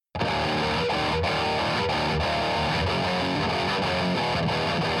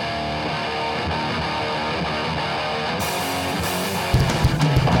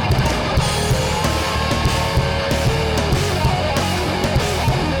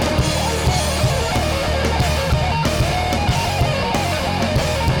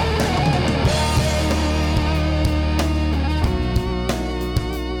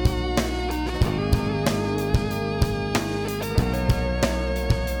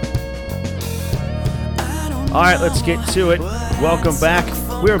All right, let's get to it. Welcome back.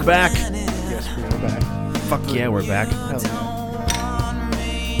 We're back. Yes, we are back. Fuck yeah, we're back. Hell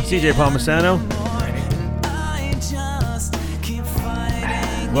yeah. CJ Palmisano.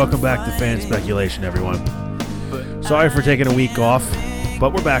 Welcome back to Fan Speculation, everyone. Sorry for taking a week off,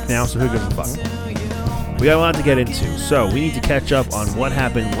 but we're back now, so who gives a fuck? We got a lot to get into, so we need to catch up on what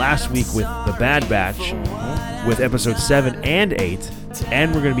happened last week with The Bad Batch, with episode 7 and 8,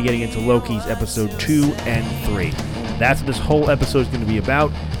 and we're going to be getting into Loki's episode 2 and 3. That's what this whole episode is going to be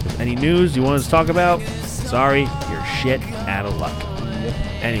about. If any news you want us to talk about, sorry, you're shit out of luck.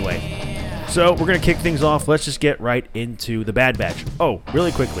 Anyway, so we're going to kick things off. Let's just get right into The Bad Batch. Oh,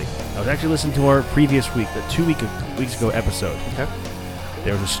 really quickly, I was actually listening to our previous week, the 2 weeks ago episode. Okay.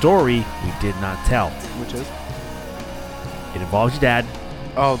 There was a story we did not tell. Which is? It involves your dad.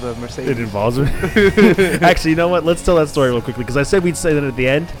 Oh, the Mercedes. It involves me. Actually, you know what? Let's tell that story real quickly, because I said we'd say that at the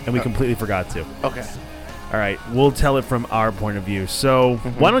end, and we completely forgot to. Okay. All right, we'll tell it from our point of view. So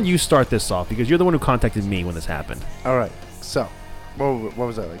why don't you start this off, because you're the one who contacted me when this happened. All right. So, what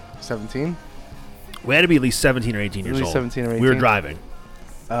was that, like 17? We had to be at least 17 or 18 years At least old. 17 or 18? We were driving.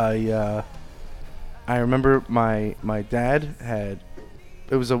 I remember my dad had,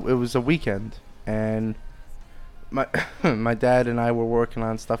 it was a weekend, and my dad and I were working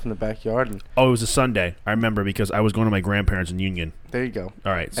on stuff in the backyard. And Oh, it was a Sunday. I remember, because I was going to my grandparents in Union. there you go.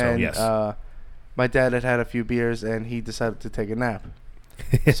 All right, so And yes. my dad had a few beers, and he decided to take a nap.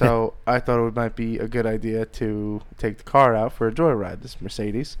 So I thought it might be a good idea to take the car out for a joyride. This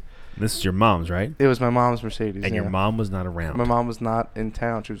Mercedes. This is your mom's, right? It was my mom's Mercedes. And yeah. your mom was not around. My mom was not in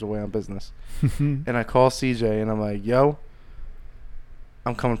town. She was away on business. And I call CJ, and I'm like, yo,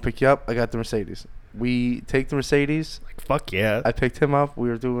 I'm coming to pick you up. I got the Mercedes. We take the Mercedes. Like, fuck yeah. I picked him up. We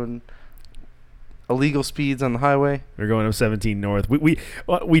were doing illegal speeds on the highway. We're going up 17 North.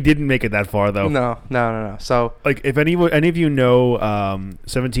 We didn't make it that far, though. No. So, Like, if any of you know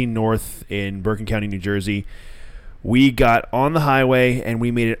 17 North in Bergen County, New Jersey, we got on the highway and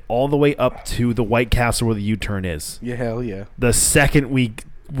we made it all the way up to the White Castle where the U-turn is. yeah, hell yeah. The second we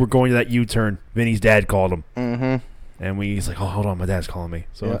were going to that U-turn, Vinny's dad called him. Mm-hmm. And he's like, oh, hold on, my dad's calling me.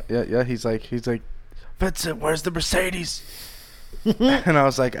 So Yeah. He's like, Vincent, where's the Mercedes? And I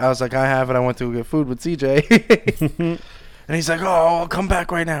was like, I have it. I went to get food with CJ. And he's like, oh, I'll come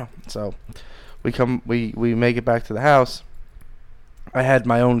back right now. So we make it back to the house. I had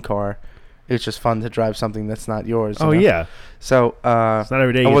my own car. It's just fun to drive something that's not yours. Oh, yeah. So It's not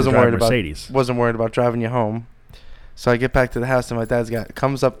every day you I get to drive a Mercedes. wasn't worried about driving you home. So I get back to the house, and my dad's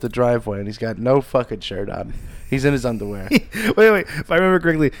comes up the driveway, and he's got no fucking shirt on. He's in his underwear. wait. If I remember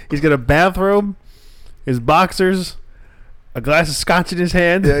correctly, he's got a bathrobe, his boxers, a glass of scotch in his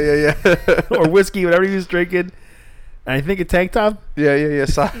hand. Yeah. or whiskey, whatever he was drinking. And I think a tank top. Yeah.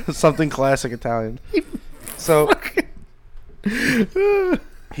 Something classic Italian. So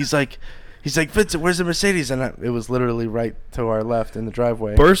he's like, Vincent, where's the Mercedes? And it was literally right to our left in the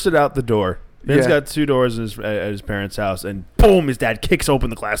driveway. Bursted out the door. Vin's Yeah. got two doors at his parents' house, and boom, his dad kicks open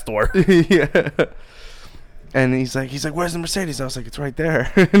the glass door. Yeah. And he's like, where's the Mercedes? I was like, it's right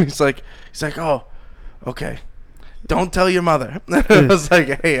there. And he's like, oh, okay. Don't tell your mother. I was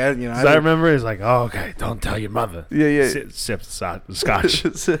like, hey, I remember he's like, oh, okay, don't tell your mother. Yeah. Sip the scotch.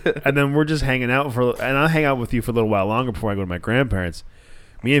 And then we're just hanging out and I'll hang out with you for a little while longer before I go to my grandparents.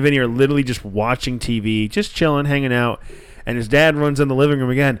 Me and Vinny are literally just watching TV, just chilling, hanging out. And his dad runs in the living room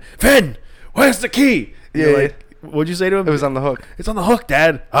again. Vin, where's the key? Yeah. Like, what'd you say to him? It was on the hook. It's on the hook,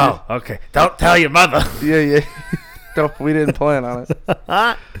 Dad. Oh, okay. Don't tell your mother. Yeah. No, we didn't plan on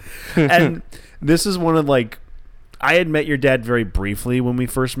it. And this is one of, like, I had met your dad very briefly when we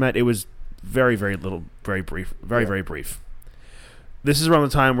first met. It was very, very little, very brief, very brief. This is around the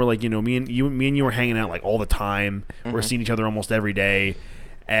time where, like, me and you were hanging out like all the time. Mm-hmm. We're seeing each other almost every day,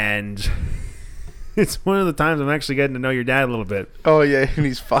 and it's one of the times I'm actually getting to know your dad a little bit. Oh, yeah, and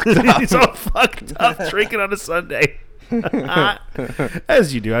he's fucked up. He's all fucked up drinking on a Sunday,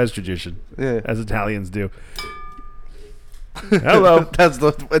 as you do, as tradition, Yeah. as Italians do. Hello. That's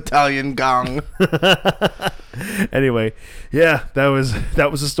the Italian gong. Anyway, yeah, that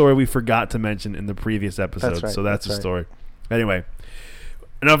was a story we forgot to mention in the previous episode. That's right, So that's that's a right. story. Anyway,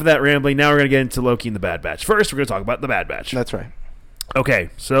 enough of that rambling. Now we're going to get into Loki and the Bad Batch. First, we're going to talk about the Bad Batch. That's right. Okay,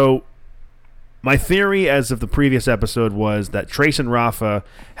 so my theory as of the previous episode was that Trace and Rafa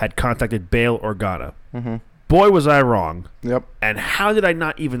had contacted Bail Organa. Mm-hmm. Boy, was I wrong. Yep. And how did I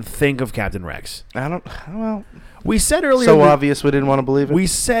not even think of Captain Rex? Well, We said earlier. so obvious we didn't want to believe it. We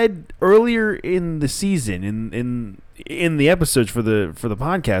said earlier in the season, in the episodes for the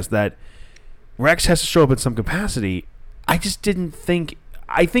podcast, that Rex has to show up in some capacity. I just didn't think.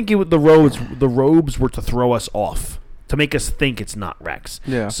 I think the robes were to throw us off, to make us think it's not Rex.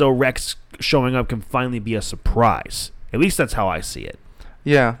 Yeah. So Rex showing up can finally be a surprise. At least that's how I see it.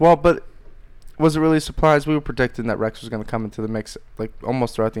 Yeah. Well, but was it really a surprise? We were predicting that Rex was going to come into the mix like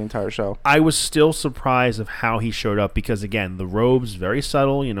almost throughout the entire show. I was still surprised of how he showed up because, again, the robes, very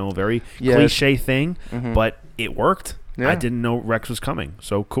subtle, very cliche thing, but it worked. Yeah. I didn't know Rex was coming.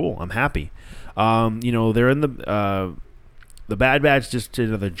 So cool. I'm happy. They're in the Bad Batch just did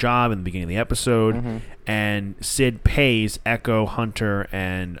another job in the beginning of the episode, and Sid pays Echo, Hunter,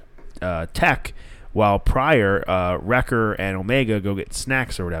 and Tech, while prior Wrecker and Omega go get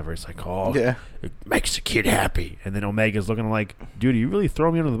snacks or whatever. It's like, it makes the kid happy. And then Omega's looking like, dude, are you really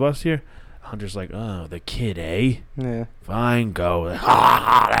throwing me under the bus here? Hunter's like, oh, the kid, eh? Yeah. Fine, go.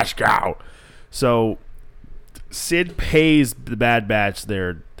 Let's go. So Sid pays the Bad Batch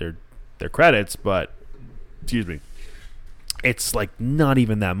their credits, but excuse me, it's like not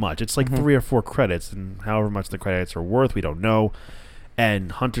even that much. It's like 3 or 4 credits, and however much the credits are worth, we don't know.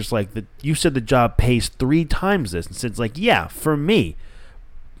 And Hunter's like, you said the job pays 3 times this, and Sid's like, yeah, for me.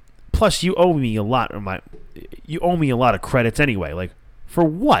 Plus, you owe me a lot of credits anyway. Like, for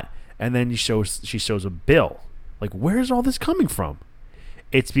what? And then she shows a bill. Like, where's all this coming from?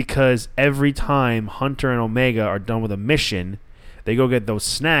 It's because every time Hunter and Omega are done with a mission, they go get those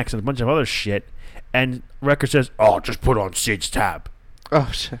snacks and a bunch of other shit, and Wrecker says, oh, just put on Sid's tab. Oh,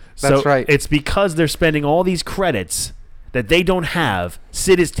 shit. That's right. It's because they're spending all these credits that they don't have.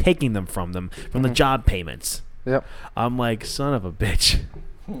 Sid is taking them from the job payments. Yep. I'm like, son of a bitch.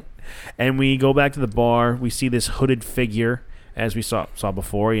 And we go back to the bar. We see this hooded figure, as we saw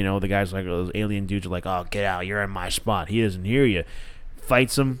before. The guys like those alien dudes are like, oh, get out. You're in my spot. He doesn't hear you.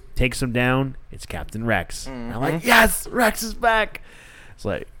 Fights him, takes him down. It's Captain Rex. And I'm like, yes, Rex is back. It's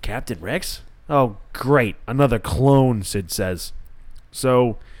like, Captain Rex? Oh, great. Another clone, Sid says.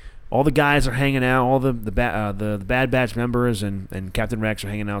 So all the guys are hanging out. All the Bad Batch members and Captain Rex are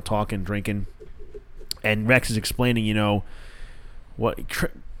hanging out, talking, drinking. And Rex is explaining, he's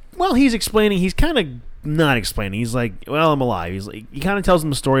explaining. He's kind of not explaining. He's like, well, I'm alive. He kind of tells them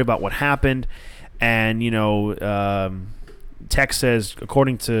the story about what happened. And, Tech says,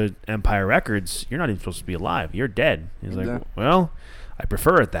 according to Empire Records, you're not even supposed to be alive. You're dead. He's like, well, I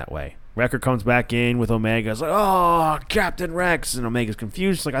prefer it that way. Wrecker comes back in with Omega. It's like, oh, Captain Rex. And Omega's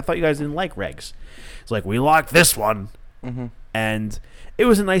confused. It's like, I thought you guys didn't like Rex. It's like, we like this one. And it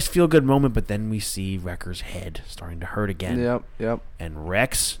was a nice feel-good moment, but then we see Wrecker's head starting to hurt again. Yep. And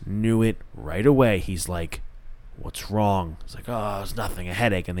Rex knew it right away. He's like, what's wrong? It's like, oh, it's nothing, a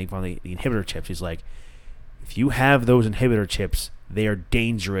headache. And they found the inhibitor chips. He's like, if you have those inhibitor chips, they are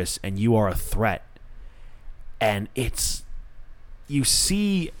dangerous and you are a threat. And you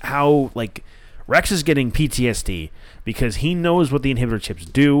see how, like, Rex is getting PTSD because he knows what the inhibitor chips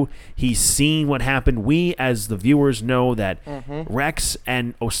do. He's seen what happened. We, as the viewers, know that Rex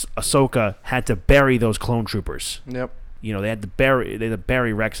and Ahsoka had to bury those clone troopers. Yep. They had to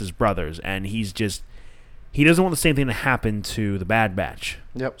bury Rex's brothers, and he doesn't want the same thing to happen to the Bad Batch.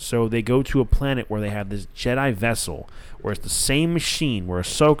 Yep. So they go to a planet where they have this Jedi vessel, where it's the same machine where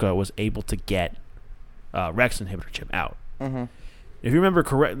Ahsoka was able to get Rex inhibitor chip out. If you remember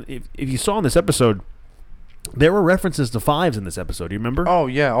correct, if you saw in this episode, there were references to 5s in this episode. Do you remember? Oh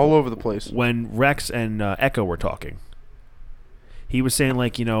yeah, all over the place. When Rex and Echo were talking, he was saying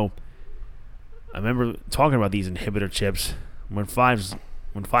like, I remember talking about these inhibitor chips when Fives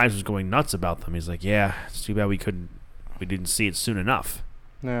was going nuts about them. He's like, yeah, it's too bad we didn't see it soon enough.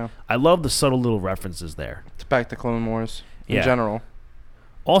 Yeah. I love the subtle little references there. It's back to Clone Wars in general.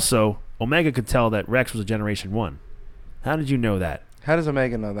 Also, Omega could tell that Rex was a Generation 1. How did you know that? How does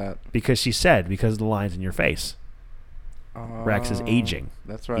Omega know that? Because of the lines in your face. Rex is aging.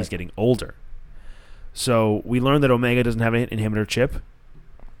 That's right. He's getting older. So we learned that Omega doesn't have an inhibitor chip,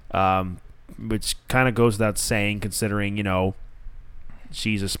 which kind of goes without saying considering,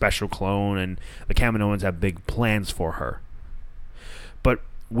 she's a special clone and the Kaminoans have big plans for her. But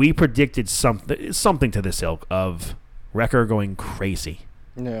we predicted something to this ilk of Wrecker going crazy.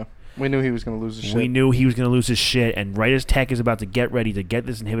 Yeah. We knew he was going to lose his shit. We knew he was going to lose his shit, and right as Tech is about to get ready to get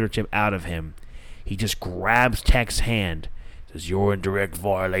this inhibitor chip out of him, he just grabs Tech's hand, says, you're in direct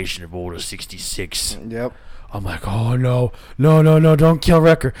violation of Order 66. Yep. I'm like, oh, no, don't kill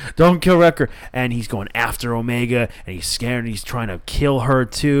Wrecker. Don't kill Wrecker. And he's going after Omega, and he's scared, and he's trying to kill her,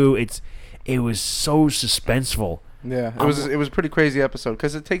 too. It was so suspenseful. Yeah, it was a pretty crazy episode,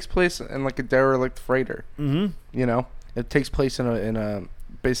 because it takes place in, like, a derelict freighter. It takes place in a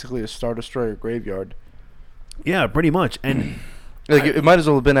basically a Star Destroyer graveyard. Yeah, pretty much. And Like it might as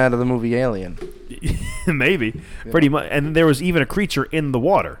well have been out of the movie Alien. Maybe, pretty much. And there was even a creature in the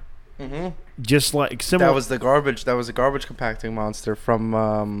water. Mm-hmm. Just like similar. That was the garbage. That was a garbage compacting monster from.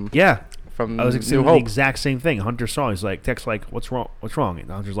 From I was New the Hope. exact same thing. Hunter saw. He's like, text like, "What's wrong? What's wrong?"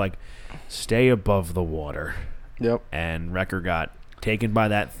 And Hunter's like, "Stay above the water." Yep. And Wrecker got taken by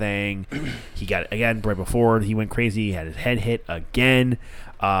that thing. He got again right before he went crazy. He had his head hit again.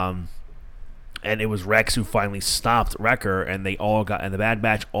 And it was Rex who finally stopped Wrecker, and the Bad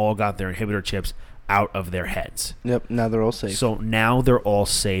Batch all got their inhibitor chips out of their heads. Yep. Now they're all safe. So now they're all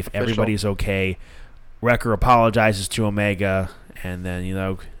safe. Official. Everybody's okay. Wrecker apologizes to Omega, and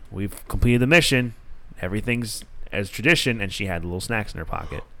then we've completed the mission. Everything's as tradition, and she had little snacks in her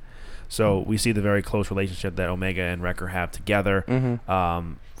pocket. So we see the very close relationship that Omega and Wrecker have together.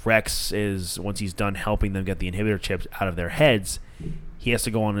 Mm-hmm. Rex is, once he's done helping them get the inhibitor chips out of their heads, he has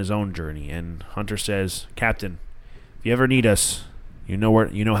to go on his own journey. And Hunter says, "Captain, if you ever need us, you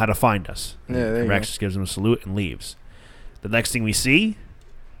know how to find us." Yeah, and Rex just gives him a salute and leaves. The next thing we see,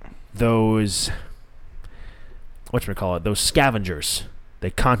 those scavengers, they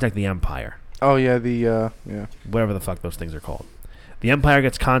contact the Empire. Oh yeah, Whatever the fuck those things are called. The Empire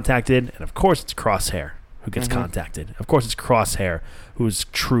gets contacted, and of course it's Crosshair who gets contacted. Of course it's Crosshair whose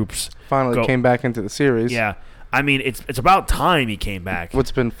troops finally came back into the series. Yeah. I mean, it's about time he came back.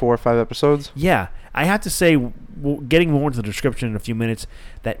 What's been 4 or 5 episodes? Yeah. I have to say, getting more into the description in a few minutes,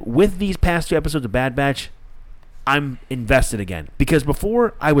 that with these past 2 episodes of Bad Batch, I'm invested again. Because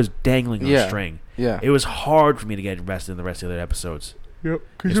before, I was dangling on a string. Yeah. It was hard for me to get invested in the rest of the other episodes. Yep,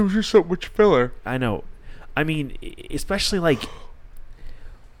 because it was just so much filler. I know. I mean, especially like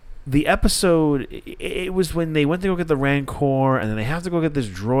the episode, it was when they went to go get the Rancor, and then they have to go get this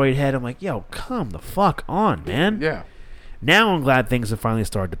droid head. I'm like, yo, come the fuck on, man. Yeah. Now I'm glad things have finally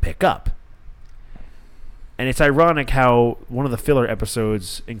started to pick up. And it's ironic how one of the filler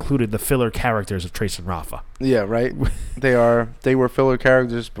episodes included the filler characters of Trace and Rafa. Yeah, right? They were filler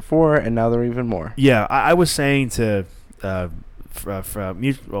characters before, and now they're even more. Yeah, I was saying to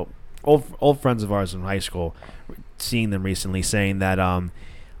old friends of ours in high school, seeing them recently, saying that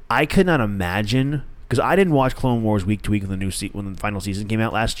I could not imagine, because I didn't watch Clone Wars week to week when the final season came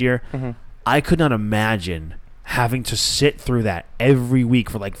out last year. Mm-hmm. I could not imagine having to sit through that every week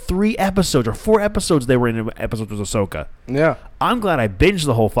for like 3 episodes or 4 episodes they were in episodes with Ahsoka. Yeah. I'm glad I binged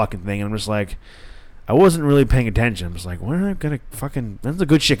the whole fucking thing, and I'm just like, I wasn't really paying attention. I was like, when's the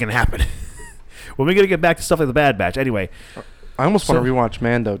good shit gonna happen? When are we gonna get back to stuff like the Bad Batch? Anyway. I almost want to rewatch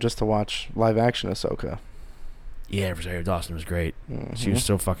Mando just to watch live action Ahsoka. Yeah, Rosario Dawson was great. Mm-hmm. She was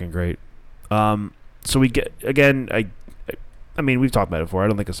so fucking great. So we get, again, I mean, we've talked about it before. I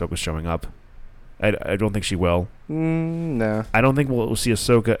don't think Ahsoka's showing up. I don't think she will. No. I don't think we'll see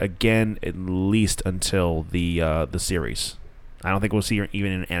Ahsoka again, at least until the series. I don't think we'll see her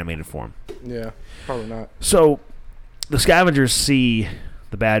even in animated form. Yeah, probably not. So the scavengers see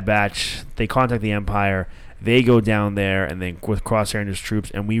the Bad Batch. They contact the Empire. They go down there, and then with Crosshair and his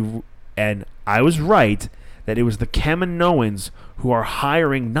troops, and I was right that it was the Kaminoans who are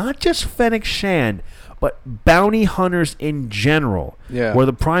hiring not just Fennec Shand, but bounty hunters in general. Yeah. Where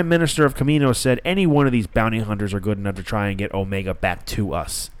the Prime Minister of Kamino said any one of these bounty hunters are good enough to try and get Omega back to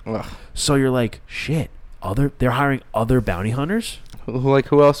us. Ugh. So you're like, shit, they're hiring other bounty hunters?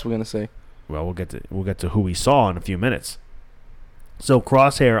 Who else are we gonna say? Well, we'll get to who we saw in a few minutes. So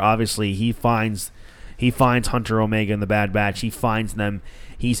Crosshair, obviously, he finds Hunter, Omega, and the Bad Batch. He finds them.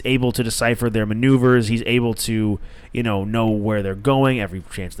 He's able to decipher their maneuvers. He's able to, know where they're going every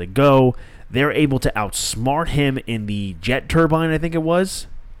chance they go. They're able to outsmart him in the jet turbine, I think it was.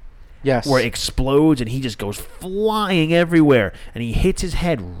 Yes. Where it explodes and he just goes flying everywhere. And he hits his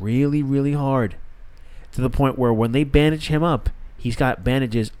head really, really hard. To the point where when they bandage him up, he's got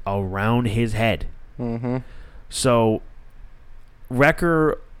bandages around his head. Mm-hmm. So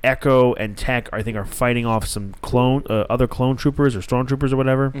Wrecker, Echo, and Tech, I think, are fighting off some other clone troopers or stormtroopers or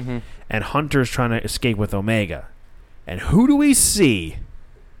whatever. Mm-hmm. And Hunter's trying to escape with Omega. And who do we see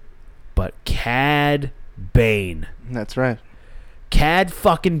but Cad Bane? That's right. Cad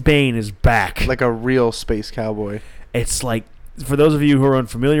fucking Bane is back. Like a real space cowboy. It's like, for those of you who are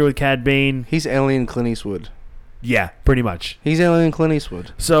unfamiliar with Cad Bane, he's alien Clint Eastwood. Yeah, pretty much. He's alien Clint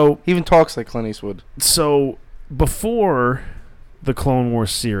Eastwood. So he even talks like Clint Eastwood. So before the Clone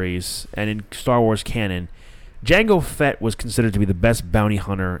Wars series and in Star Wars canon, Jango Fett was considered to be the best bounty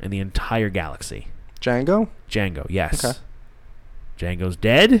hunter in the entire galaxy. Jango, yes. Okay. Jango's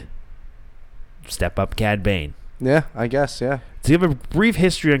dead. Step up Cad Bane. Yeah, I guess, yeah. To give a brief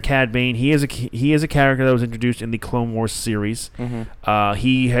history on Cad Bane, he is a character that was introduced in the Clone Wars series. Mm-hmm.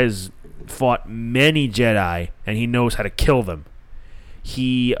 He has fought many Jedi, and he knows how to kill them.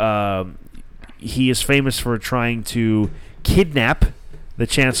 he is famous for trying to kidnap the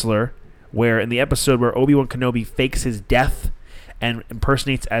Chancellor, where in the episode where Obi-Wan Kenobi fakes his death and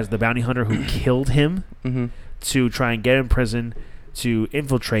impersonates as the bounty hunter who killed him to try and get him in prison to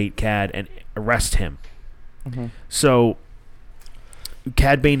infiltrate Cad and arrest him. So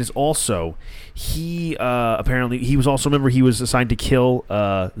Cad Bane is also apparently he was also, remember, he was assigned to kill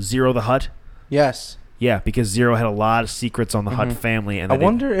Zero the Hutt. Yes. Yeah, because Zero had a lot of secrets on the Hutt family, and I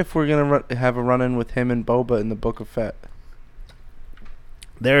wonder if we're gonna have a run-in with him and Boba in the Book of Fett.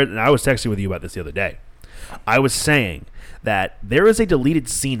 I was texting with you about this the other day. I was saying that there is a deleted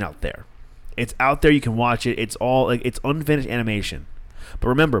scene out there. It's out there. You can watch it. It's all it's unfinished animation. But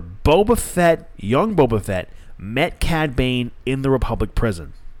remember, young Boba Fett, met Cad Bane in the Republic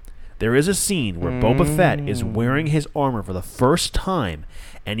prison. There is a scene where Boba Fett is wearing his armor for the first time,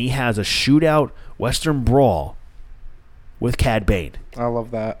 and he has a shootout Western brawl with Cad Bane. I love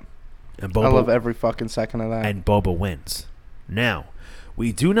that. And Boba, I love every fucking second of that. And Boba wins. Now,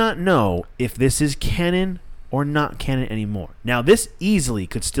 we do not know if this is canon or not canon anymore. Now, this easily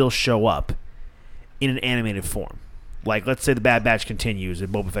could still show up in an animated form. Like, let's say the Bad Batch continues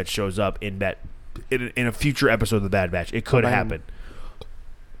and Boba Fett shows up in a future episode of the Bad Batch. It could happen.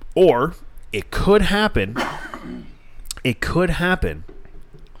 Or it could happen. It could happen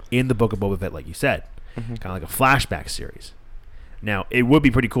in the Book of Boba Fett, like you said. Kind of like a flashback series. Now, it would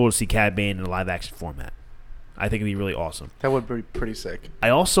be pretty cool to see Cad Bane in a live-action format. I think it'd be really awesome. That would be pretty sick. I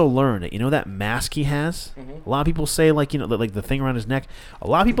also learned that, that mask he has, a lot of people say, like the thing around his neck, a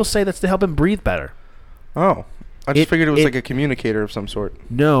lot of people say that's to help him breathe better. Oh. I just figured it was like a communicator of some sort.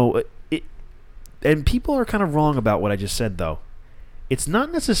 No. And people are kind of wrong about what I just said, though. It's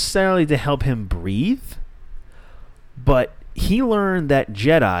not necessarily to help him breathe, but he learned that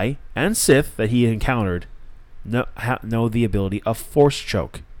Jedi and Sith that he encountered know the ability of Force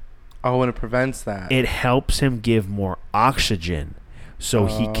choke. Oh, and it prevents that. It helps him give more oxygen so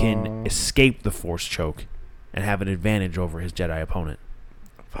he can escape the Force choke and have an advantage over his Jedi opponent.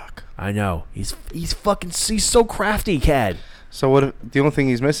 Fuck. I know. He's so crafty, Cad. So what? The only thing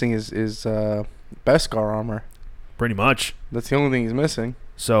he's missing is Beskar armor. Pretty much. That's the only thing he's missing.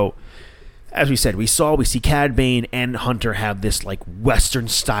 So, as we said, we see Cad Bane and Hunter have this like Western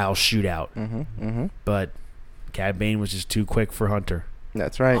style shootout. But Cad Bane was just too quick for Hunter.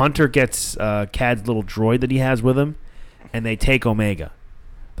 That's right. Hunter gets Cad's little droid that he has with him, and they take Omega.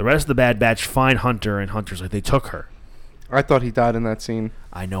 The rest of the Bad Batch find Hunter, and Hunter's like, they took her. I thought he died in that scene.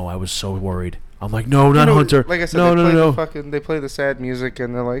 I know. I was so worried. I'm like, no, not Hunter. Like I said, no. They play the sad music,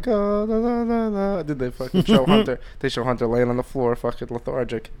 and they're like, oh, la, la, la, la. Did they fucking show Hunter? They show Hunter laying on the floor, fucking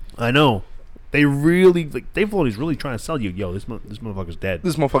lethargic. I know. They really, like, Dave Filoni's really trying to sell you, yo, this motherfucker's dead.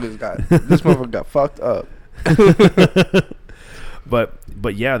 This motherfucker got fucked up.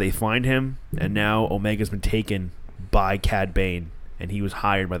 But yeah, they find him, and now Omega's been taken by Cad Bane, and he was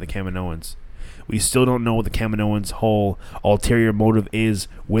hired by the Kaminoans. We still don't know what the Kaminoans' whole ulterior motive is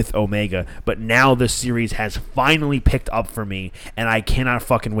with Omega, but now this series has finally picked up for me, and I cannot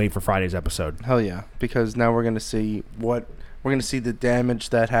fucking wait for Friday's episode. Hell yeah, because now we're gonna see the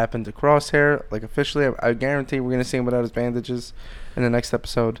damage that happened to Crosshair, like officially. I guarantee we're gonna see him without his bandages in the next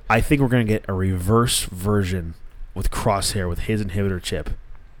episode. I think we're gonna get a reverse version with Crosshair with his inhibitor chip,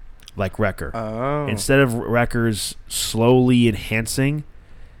 like Wrecker. Oh. Instead of Wrecker's slowly enhancing,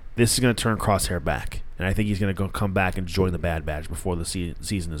 this is going to turn Crosshair back, and I think he's going to come back and join the Bad Batch before the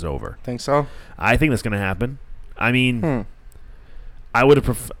season is over. Think so? I think that's going to happen. I mean, I would have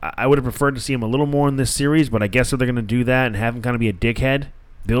preferred to see him a little more in this series, but I guess if they're going to do that and have him kind of be a dickhead,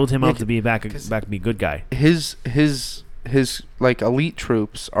 build him up to be back to be a good guy. His like elite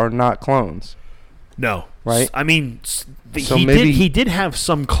troops are not clones. No, right? I mean, he did have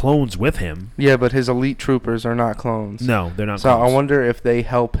some clones with him. Yeah, but his elite troopers are not clones. No, they're not. So clones. I wonder if they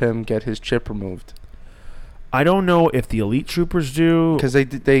help him get his chip removed. I don't know if the elite troopers do, because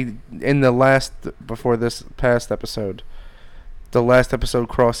they in the last before this past episode, the last episode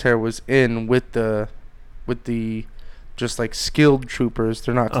Crosshair was in with the just like skilled troopers.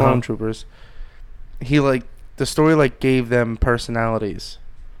 They're not clone troopers. He like the story like gave them personalities.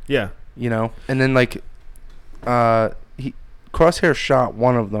 Yeah. You know, and then like, Crosshair shot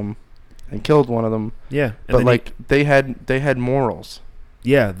one of them, and killed one of them. Yeah, but like they had morals.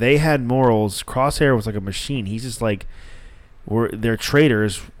 Yeah, they had morals. Crosshair was like a machine. He's just like, they're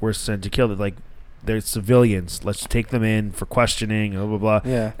traitors. We're sent to kill them. Like they're civilians. Let's take them in for questioning. Blah blah blah.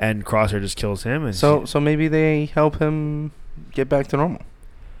 Yeah, and Crosshair just kills him. And so maybe they help him get back to normal.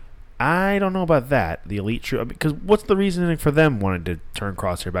 I don't know about that. The Elite Troop, because what's the reasoning for them wanting to turn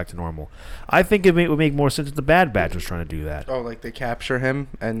Crosshair back to normal? I think it would make more sense if the Bad Batch was trying to do that. Oh, like they capture him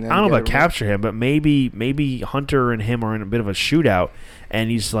and then I don't know about capture him, but maybe Hunter and him are in a bit of a shootout,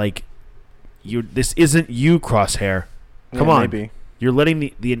 and he's like, this isn't you, Crosshair. Come on. Maybe. You're letting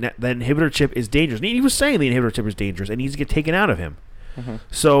the inhibitor chip is dangerous. And he was saying the inhibitor chip is dangerous and needs to get taken out of him. Mm-hmm.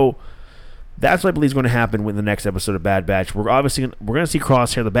 So that's what I believe is going to happen with the next episode of Bad Batch. We're going to see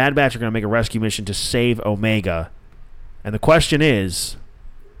Crosshair. The Bad Batch are going to make a rescue mission to save Omega. And the question is,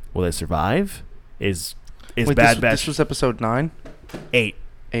 will they survive? Is Wait, Bad Batch... This was episode 9? 8.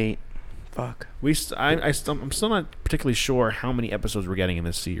 8. Fuck. I'm still not particularly sure how many episodes we're getting in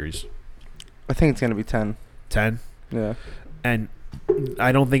this series. I think it's going to be 10. 10? Yeah. And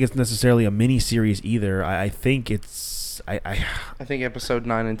I don't think it's necessarily a mini-series either. I think it's... I think episode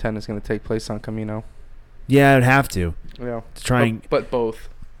 9 and 10 is going to take place on Camino. Yeah, I'd have to. Yeah. To try and... But both.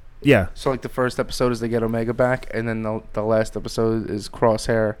 Yeah. So, like, the first episode is they get Omega back, and then the last episode is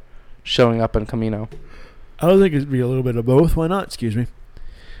Crosshair showing up in Camino. I would think it'd be a little bit of both. Why not? Excuse me.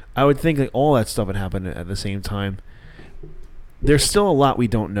 I would think like all that stuff would happen at the same time. There's still a lot we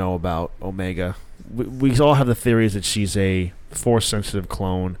don't know about Omega. We all have the theories that she's a Force-sensitive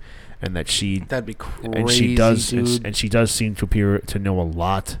clone, and that that'd be crazy, and she does, dude. and she does seem to appear to know a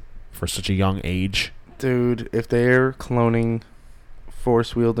lot for such a young age. Dude, if they're cloning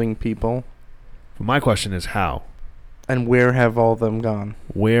Force-wielding people, But my question is how? and where have all of them gone?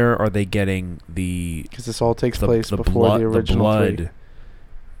 Where are they getting the Because this all takes place before blood, the original blood? 3.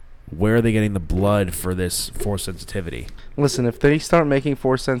 Where are they getting the blood for this Force sensitivity? Listen, if they start making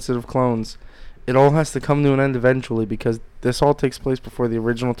Force-sensitive clones, it all has to come to an end eventually, because this all takes place before the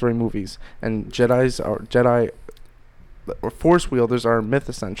original 3 movies, and Force wielders are a myth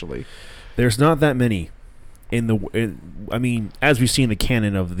essentially. There's not that many I mean, as we see in the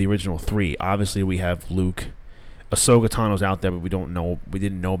canon of the original 3, obviously we have Luke. Ahsoka Tano's out there, but we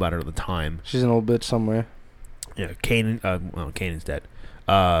didn't know about her at the time. She's an old bitch somewhere. Yeah, Kanan's dead.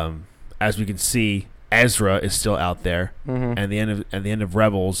 As we can see, Ezra is still out there. Mm-hmm. And at the end of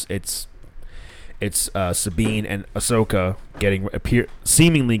Rebels, it's Sabine and Ahsoka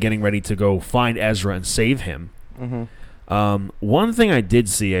seemingly getting ready to go find Ezra and save him. Mm-hmm. One thing I did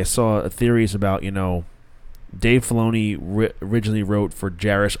see, I saw theories about, Dave Filoni originally wrote for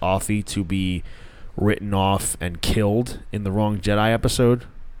Jarrus Offee to be written off and killed in the Wrong Jedi episode.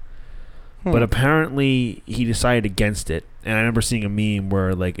 But apparently he decided against it. And I remember seeing a meme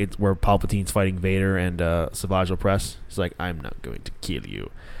where where Palpatine's fighting Vader and Savage Opress. He's like, "I'm not going to kill you.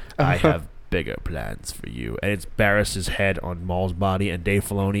 I have bigger plans for you." And it's Barris's head on Maul's body and Dave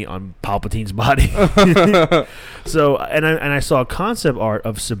Filoni on Palpatine's body. So, and I saw a concept art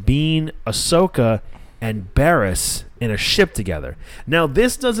of Sabine, Ahsoka, and Barriss in a ship together. Now,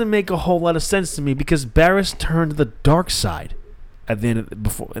 this doesn't make a whole lot of sense to me because Barriss turned to the dark side at the end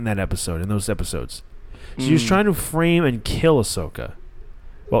in those episodes. She was trying to frame and kill Ahsoka.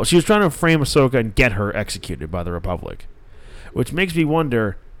 Well, she was trying to frame Ahsoka and get her executed by the Republic, which makes me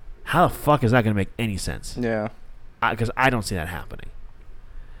wonder, how the fuck is that going to make any sense? Yeah. Because I don't see that happening.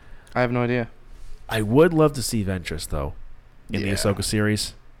 I have no idea. I would love to see Ventress, though, in the Ahsoka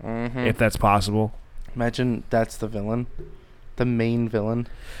series, if that's possible. Imagine that's the villain. The main villain.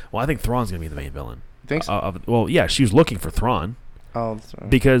 Well, I think Thrawn's going to be the main villain. You think so? Well, yeah, she was looking for Thrawn. Oh, that's right.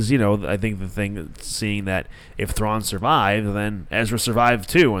 Because, I think the thing, seeing that if Thrawn survived, then Ezra survived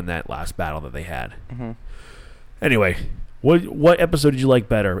too in that last battle that they had. Mm-hmm. Anyway, what episode did you like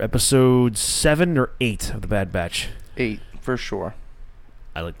better? Episode 7 or 8 of The Bad Batch? 8, for sure.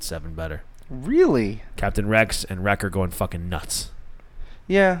 I liked 7 better. Really? Captain Rex and Wrecker going fucking nuts.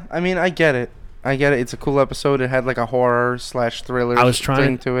 Yeah, I mean, I get it. It's a cool episode. It had like a horror / thriller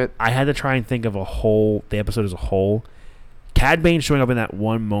thing to it. I had to try and think of the episode as a whole. Cad Bane showing up in that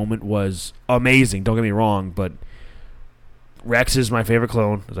one moment was amazing. Don't get me wrong, but Rex is my favorite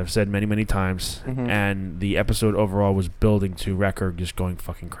clone, as I've said many, many times. Mm-hmm. And the episode overall was building to Wrecker just going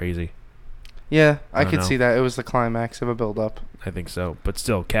fucking crazy. Yeah, I don't could know. see that. It was the climax of a build-up. I think so. But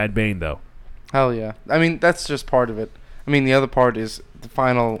still, Cad Bane, though. Hell yeah. I mean, that's just part of it. I mean, the other part is the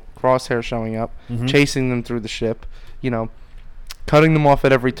final Crosshair showing up, chasing them through the ship, cutting them off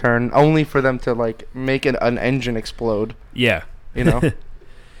at every turn, only for them to, make an engine explode. Yeah.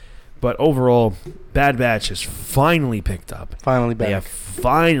 But overall, Bad Batch has finally picked up. Finally back. They have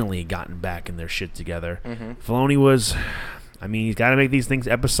finally gotten back in their shit together. Mm-hmm. Filoni he's got to make these things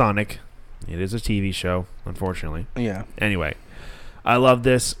episodic. It is a TV show, unfortunately. Yeah. Anyway, I love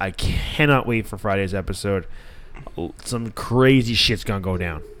this. I cannot wait for Friday's episode. Some crazy shit's going to go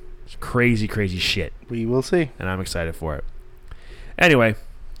down. It's crazy, crazy shit. We will see. And I'm excited for it. Anyway,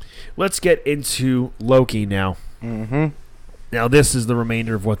 let's get into Loki now. Mm-hmm. Now, this is the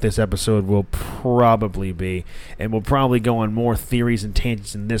remainder of what this episode will probably be, and we'll probably go on more theories and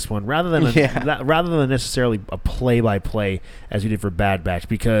tangents in this one, rather than necessarily a play-by-play as we did for Bad Batch,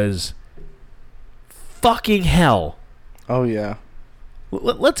 because fucking hell. Oh, yeah.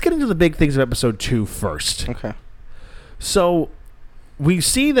 Let's get into the big things of episode 2 first. Okay. So, we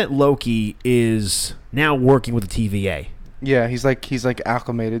see that Loki is now working with the TVA. Yeah, he's like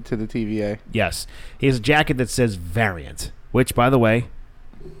acclimated to the TVA. Yes. He has a jacket that says Variant, which, by the way,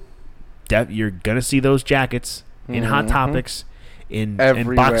 you're going to see those jackets in Hot Topics, in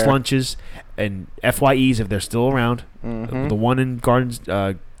box lunches, and FYEs if they're still around. Mm-hmm. The one in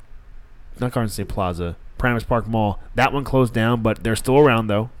not Garden State Plaza, Paramus Park Mall, that one closed down, but they're still around,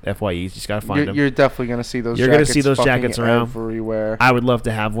 though. FYEs, you just got to find them. You're definitely going to see those You're jackets. You're going to see those jackets around. Everywhere. I would love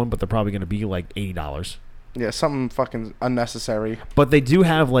to have one, but they're probably going to be like $80. Yeah, something fucking unnecessary. But they do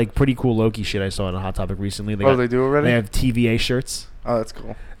have like pretty cool Loki shit I saw in a Hot Topic recently. They do already? They have TVA shirts. Oh, that's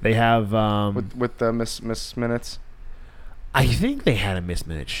cool. They have with the Miss Minutes. I think they had a Miss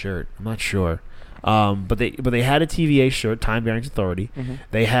Minutes shirt. I'm not sure. But they had a TVA shirt, Time Variance Authority. Mm-hmm.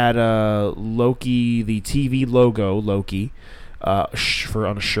 They had Loki, the TV logo Loki, on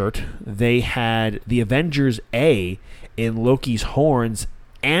a shirt. They had the Avengers A in Loki's horns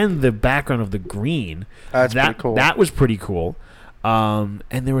and the background of the green. That's pretty cool. That was pretty cool. And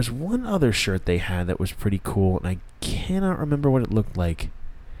there was one other shirt they had that was pretty cool, and I cannot remember what it looked like.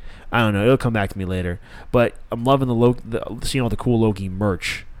 I don't know. It'll come back to me later. But I'm loving seeing all the cool Loki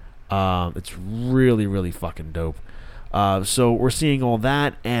merch. It's really, really fucking dope. So we're seeing all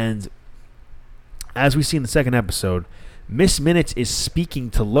that, and as we see in the second episode, Miss Minutes is speaking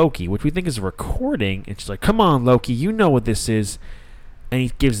to Loki, which we think is a recording, and she's like, "Come on, Loki, you know what this is." And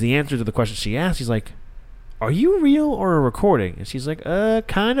he gives the answer to the question she asked. He's like, "Are you real or a recording?" And she's like,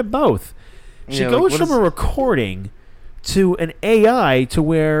 kind of both. She goes from a recording to an AI to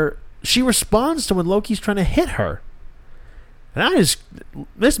where she responds to when Loki's trying to hit her. And that is,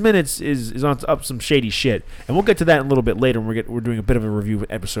 Miss Minutes is on up some shady shit. And we'll get to that in a little bit later when we're doing a bit of a review of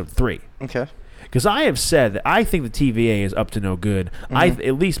episode 3. Okay. Because I have said that I think the TVA is up to no good. Mm-hmm.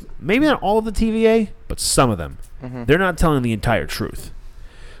 At least, maybe not all of the TVA, but some of them. Mm-hmm. They're not telling the entire truth.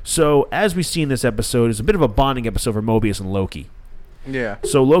 So, as we see in this episode, it's a bit of a bonding episode for Mobius and Loki. Yeah.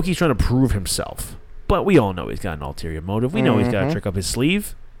 So, Loki's trying to prove himself. But we all know he's got an ulterior motive. We know he's got a trick up his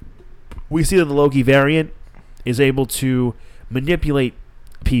sleeve. We see that the Loki variant is able to manipulate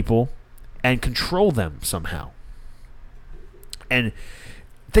people and control them somehow. And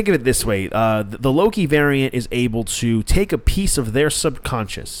think of it this way. The Loki variant is able to take a piece of their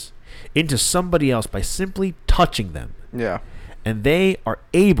subconscious into somebody else by simply touching them. Yeah. And they are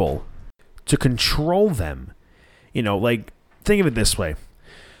able to control them. You know, like, think of it this way.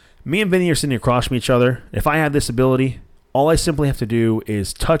 Me and Vinny are sitting across from each other. If I have this ability, all I simply have to do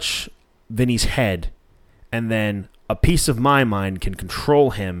is touch Vinny's head, and then a piece of my mind can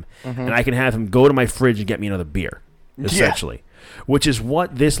control him, and I can have him go to my fridge and get me another beer, essentially. Yeah. Which is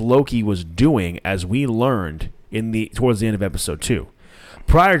what this Loki was doing, as we learned towards the end of episode 2.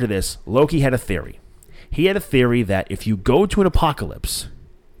 Prior to this, Loki had a theory. He had a theory that if you go to an apocalypse,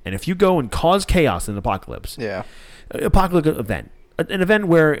 and if you go and cause chaos in an apocalypse, apocalyptic event, an event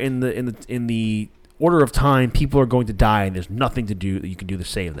where in the order of time people are going to die and there's nothing to do that you can do to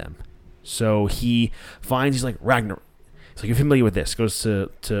save them. So he's like, Ragnarok. He's like, you're familiar with this. Goes to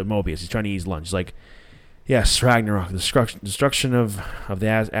Mobius. He's trying to eat his lunch. He's like, yes, Ragnarok, the destruction of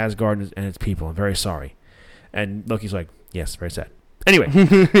the Asgard and its people. I'm very sorry. And Loki's like, yes, very sad. Anyway,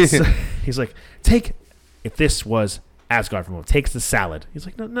 so he's like, if this was Asgard for a moment, takes the salad. He's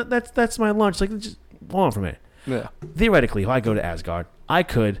like, no, that's my lunch. Like, just hold on for a minute. Yeah. Theoretically, if I go to Asgard, I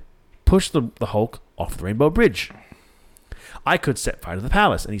could push the Hulk off the Rainbow Bridge. I could set fire to the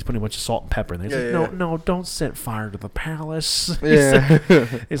palace. And he's putting a bunch of salt and pepper in there. He's like, no, don't set fire to the palace. Yeah.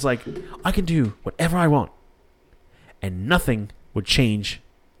 It's like, I can do whatever I want. And nothing would change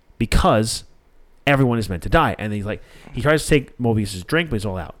because everyone is meant to die. And he's like, he tries to take Mobius' drink, but he's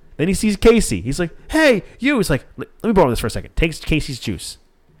all out. Then he sees Casey. He's like, hey, you. He's like, let me borrow this for a second. Takes Casey's juice.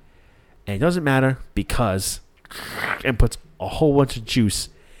 And it doesn't matter because... and puts a whole bunch of juice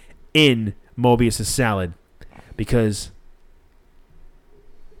in Mobius' salad because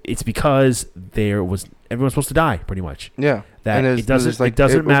everyone's supposed to die, pretty much. Yeah. That it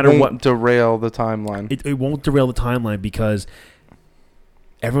doesn't matter what... It what... won't derail the timeline. It won't derail the timeline because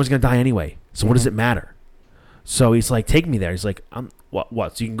everyone's going to die anyway. So what does it matter? So he's like, take me there. He's like,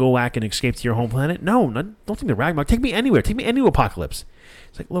 what? So you can go back and escape to your home planet? No, don't take me to Ragnarok. Take me anywhere. Take me any apocalypse.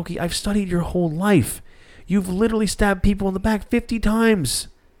 It's like, Loki, I've studied your whole life. You've literally stabbed people in the back 50 times.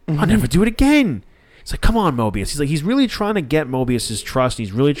 I'll never do it again. He's like, come on, Mobius. He's like, he's really trying to get Mobius's trust.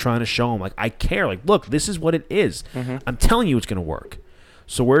 He's really trying to show him, like, I care. Like, look, this is what it is. I'm telling you it's going to work.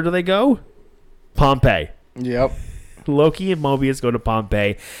 So where do they go? Pompeii. Yep. Loki and Mobius go to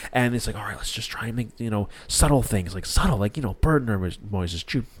Pompeii, and it's like, all right, let's just try and make, subtle things, like bird noises.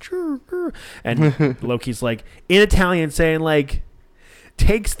 And Loki's like, in Italian, saying, like,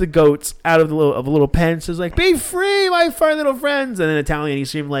 takes the goats out of the little pen, says, like, be free, my fine little friends. And in Italian, he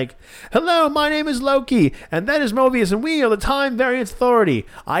seemed like, hello, my name is Loki, and that is Mobius, and we are the Time Variance Authority.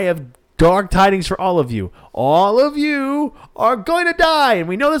 I have dark tidings for all of you. All of you are going to die, and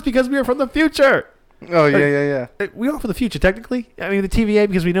we know this because we are from the future. Oh, yeah. We are from the future, technically. I mean, the TVA,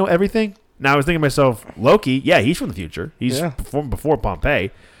 because we know everything. Now, I was thinking to myself, Loki, yeah, he's from the future. He's before Pompeii.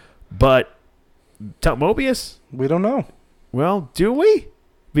 But Mobius? We don't know. Well, do we?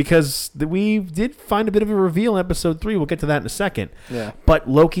 Because we did find a bit of a reveal in episode 3. We'll get to that in a second. Yeah. But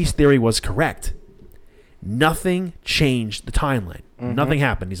Loki's theory was correct. Nothing changed the timeline. Nothing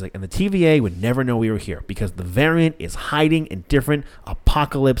happened. He's like, and the TVA would never know we were here because the variant is hiding in different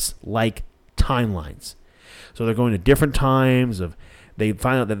apocalypse-like timelines. So they're going to different times. They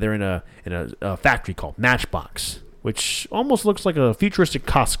find out that they're in a factory called Matchbox, which almost looks like a futuristic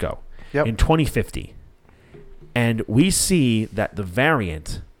Costco in 2050. And we see that the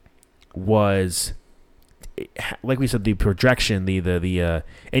variant was, like we said, the projection, the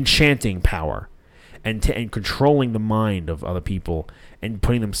enchanting power, and controlling the mind of other people and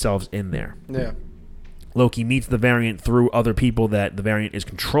putting themselves in there. Yeah. Loki meets the variant through other people that the variant is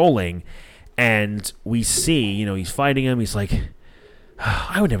controlling, and we see, he's fighting him. He's like,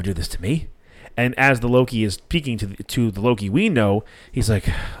 I would never do this to me. And as the Loki is speaking to the Loki we know, he's like,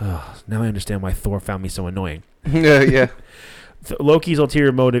 oh, now I understand why Thor found me so annoying. Yeah. Loki's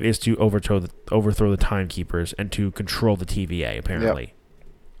ulterior motive is to overthrow the Timekeepers and to control the TVA, apparently. Yep.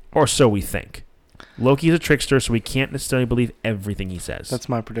 Or so we think. Loki is a trickster, so we can't necessarily believe everything he says. That's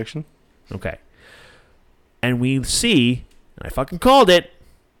my prediction. Okay. And we see, and I fucking called it,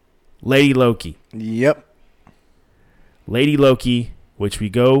 Lady Loki. Yep. Lady Loki,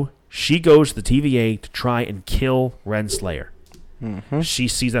 she goes to the TVA to try and kill Renslayer. She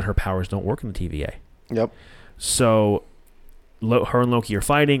sees that her powers don't work in the TVA. Yep. So her and Loki are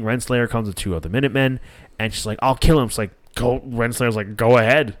fighting. Renslayer comes with 2 other Minutemen, and she's like, I'll kill him. She's like, go. Renslayer's like, go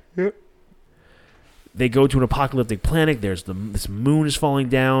ahead. Yep. They go to an apocalyptic planet. There's this moon is falling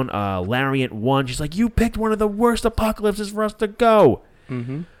down. Lariat 1. She's like, you picked one of the worst apocalypses for us to go.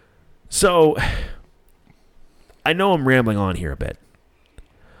 So I know I'm rambling on here a bit,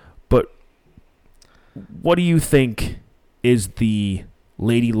 but what do you think is the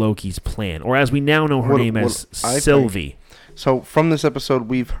Lady Loki's plan? Or as we now know her name as Sylvie. So from this episode,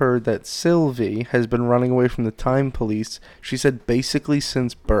 we've heard that Sylvie has been running away from the Time Police, she said, basically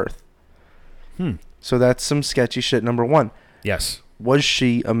since birth. So that's some sketchy shit, number one. Yes. Was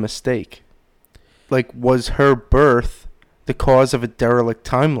she a mistake? Like, was her birth the cause of a derelict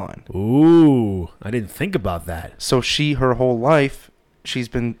timeline? Ooh, I didn't think about that. So her whole life, she's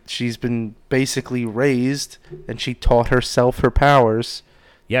been basically raised, and she taught herself her powers.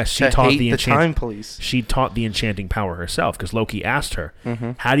 Yes, she taught the Time Police. She taught the enchanting power herself because Loki asked her,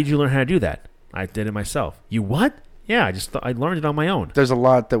 how did you learn how to do that? I did it myself. You what? Yeah, I learned it on my own. There's a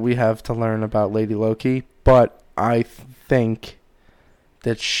lot that we have to learn about Lady Loki, but I think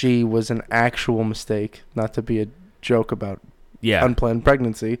that she was an actual mistake, not to be a joke about unplanned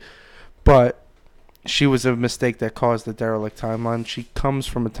pregnancy, but she was a mistake that caused the derelict timeline. She comes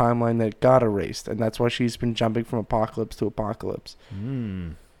from a timeline that got erased, and that's why she's been jumping from apocalypse to apocalypse.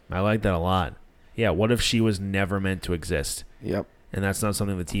 I like that a lot. Yeah, what if she was never meant to exist? Yep. And that's not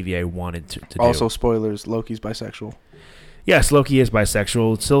something the TVA wanted to do. Also, spoilers, Loki's bisexual. Yes, Loki is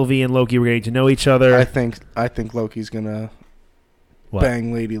bisexual. Sylvie and Loki were getting to know each other. I think Loki's going to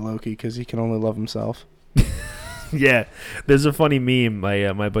bang Lady Loki because he can only love himself. Yeah. There's a funny meme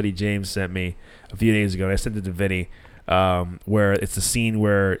my buddy James sent me a few days ago, and I sent it to Vinny, where it's the scene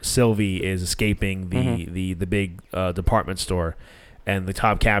where Sylvie is escaping the big department store, and the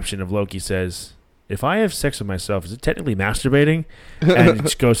top caption of Loki says, if I have sex with myself, is it technically masturbating? And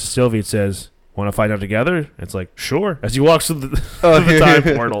it goes to Sylvie and says, want to find out together? It's like, sure. As he walks through the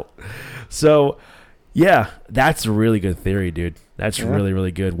time portal. So, yeah, that's a really good theory, dude. That's really,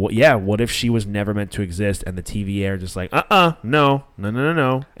 really good. Well, yeah, what if she was never meant to exist and the TVA are just like, no. And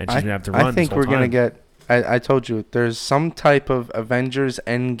she's going to have to run. I think we're going to get, I told you, there's some type of Avengers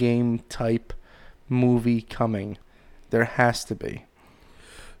Endgame type movie coming. There has to be.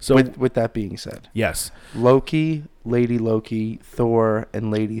 So with that being said, yes, Loki, Lady Loki, Thor,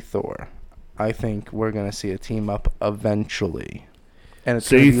 and Lady Thor. I think we're gonna see a team up eventually. and it's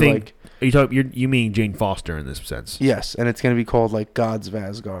So gonna you be think you mean Jane Foster in this sense? yes, and it's gonna be called like Gods of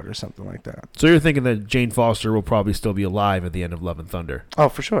Asgard or something like that. So you're thinking that Jane Foster will probably still be alive at the end of Love and Thunder? Oh,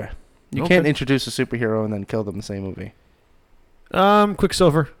 for sure. You Okay. can't introduce a superhero and then kill them in the same movie.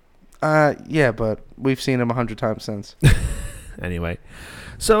 Quicksilver. Yeah, but we've seen him 100 times since. Anyway,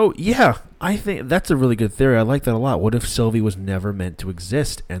 so yeah, I think that's a really good theory. I like that a lot. What if Sylvie was never meant to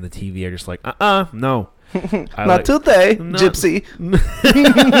exist, and the TVA are just like, no, Not today, No. Gypsy.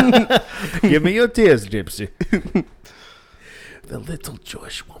 Give me your tears, Gypsy. The little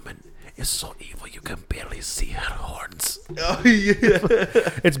Jewish woman is so evil you can barely see her horns. Oh yeah.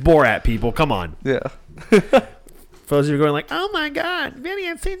 It's Borat, people. Come on. Yeah. For those of you going like, oh my God, Vinny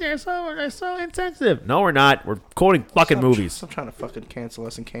and CJ are so insensitive. No, we're not. We're quoting fucking movies. Stop trying to fucking cancel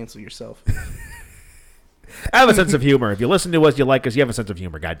us and cancel yourself. I have a sense of humor. If you listen to us, you like us, you have a sense of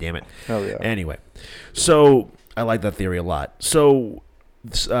humor. God damn it. Hell yeah. Anyway, so I like that theory a lot. So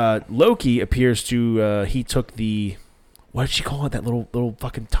Loki appears to he took the, what did she call it? That little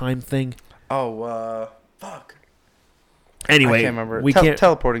fucking time thing. Oh, fuck. Anyway, I can't remember. we can't.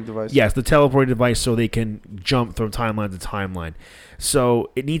 Teleporting device. Yes, the teleporting device, so they can jump from timeline to timeline.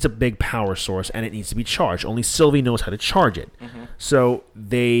 So it needs a big power source, and it needs to be charged. Only Sylvie knows how to charge it. Mm-hmm. So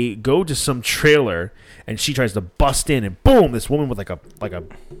they go to some trailer, and she tries to bust in, and boom! This woman with like a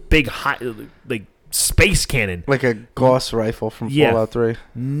big like space cannon Like a Gauss rifle from Fallout 3.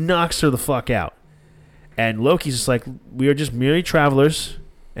 knocks her the fuck out. And Loki's just like, we are just merely travelers,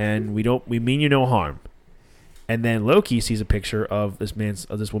 and we mean you no harm. And then Loki sees a picture of this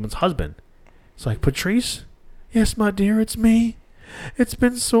woman's husband. It's like, Patrice? Yes, my dear, it's me. It's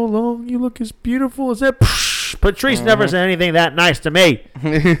been so long. You look as beautiful as that. Patrice never said anything that nice to me.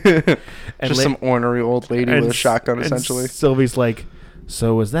 Just some ornery old lady with a shotgun, essentially. Sylvie's like,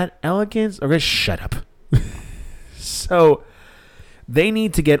 so is that elegance? Okay, shut up. So they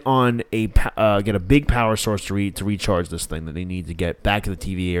need to get on get a big power source to recharge this thing that they need to get back to the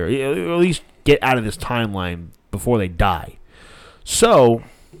TVA, or at least get out of this timeline before they die. So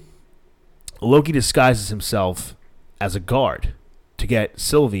Loki disguises himself as a guard to get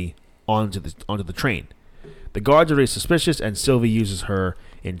Sylvie onto the train. The guards are very suspicious, and Sylvie uses her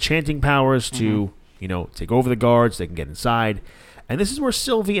enchanting powers to take over the guards. They can get inside, and this is where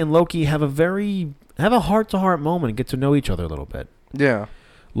Sylvie and Loki have a heart-to-heart moment and get to know each other a little bit. Yeah.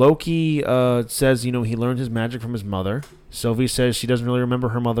 Loki says, he learned his magic from his mother. Sylvie says she doesn't really remember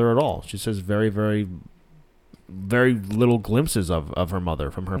her mother at all. She says very, very, very little glimpses of her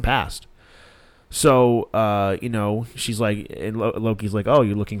mother from her past. So, she's like, and Loki's like, oh,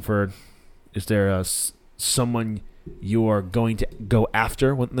 you're looking for, is there someone you are going to go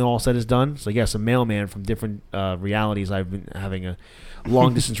after when all said is done? So, yes, a mailman from different realities I've been having a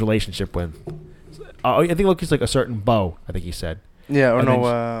long-distance relationship with. I think Loki's like a certain beau, I think he said. Yeah, or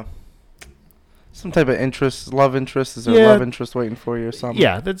And some type of interest, love interest. Is there a love interest waiting for you or something?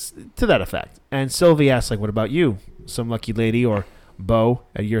 Yeah, that's to that effect. And Sylvie asks, like, what about you? Some lucky lady or beau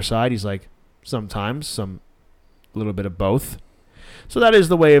at your side? He's like, sometimes, some little bit of both. So that is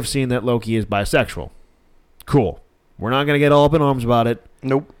the way of seeing that Loki is bisexual. Cool. We're not going to get all up in arms about it.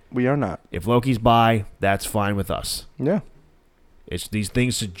 Nope, we are not. If Loki's bi, that's fine with us. Yeah. It's these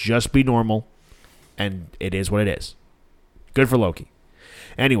things should just be normal, and it is what it is. Good for Loki.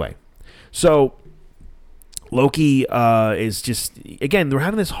 Anyway, so Loki is just, again, they're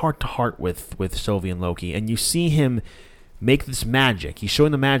having this heart-to-heart with Sylvie and Loki, and you see him make this magic. He's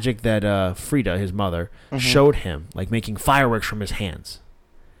showing the magic that Frida, his mother, showed him, like making fireworks from his hands,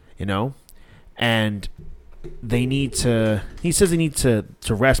 and he says they need to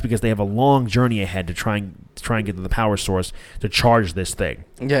rest because they have a long journey ahead to try and get to the power source to charge this thing.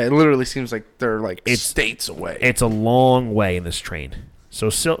 Yeah, it literally seems like they're like states away. It's a long way in this train. So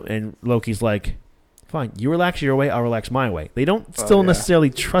and Loki's like, fine, you relax your way, I'll relax my way. They don't still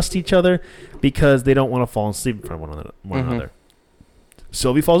necessarily trust each other because they don't want to fall asleep in front of one another.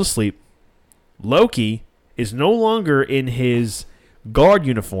 Sylvie falls asleep. Loki is no longer in his guard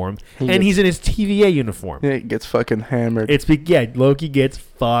uniform, and he's in his TVA uniform. Yeah, he gets fucking hammered. Loki gets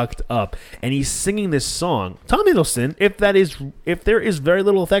fucked up, and he's singing this song. Tom Hiddleston, if there is very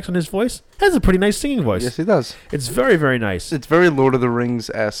little effects on his voice, has a pretty nice singing voice. Yes, he does. It's very, very nice. It's very Lord of the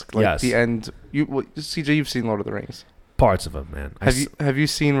Rings-esque. Like Yes. the end. CJ, you've seen Lord of the Rings. Parts of it, man. Have you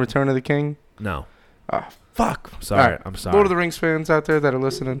seen Return of the King? No. Oh, fuck. Sorry, All right. I'm sorry. Lord of the Rings fans out there that are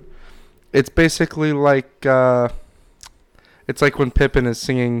listening, it's basically like it's like when Pippin is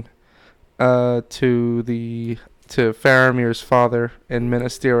singing to Faramir's father in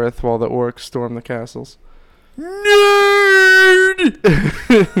Minas Tirith while the orcs storm the castles. Nerd!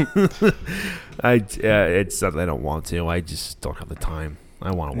 It's not that I don't want to. I just don't have the time.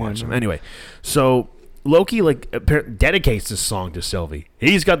 I want to watch them no. anyway. So Loki dedicates this song to Sylvie.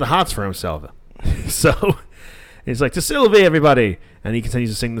 He's got the hots for himself. So he's like, to Sylvie, everybody. And he continues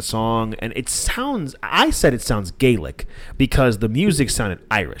to sing the song. And it sounds, I said it sounds Gaelic because the music sounded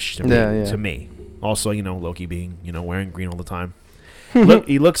Irish to me. Also, Loki being, wearing green all the time.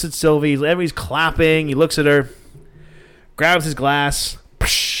 He looks at Sylvie. He's clapping. He looks at her, grabs his glass.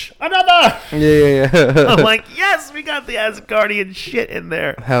 Another! Yeah. I'm like, yes, we got the Asgardian shit in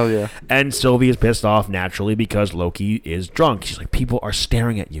there. Hell yeah. And Sylvie is pissed off naturally because Loki is drunk. She's like, people are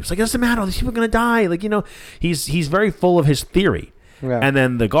staring at you. It's like, it doesn't matter. These people are going to die. Like, he's very full of his theory. Yeah. And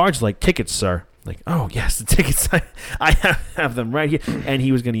then the guard's like, tickets, sir. Like, oh, yes, the tickets. I have them right here. And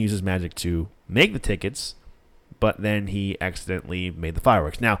he was going to use his magic to make the tickets, but then he accidentally made the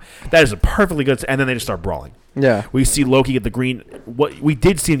fireworks. Now, that is a perfectly good... And then they just start brawling. Yeah. We see Loki get the green... We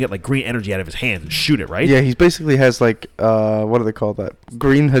did see him get, green energy out of his hands and shoot it, right? Yeah, he basically has, what do they call that?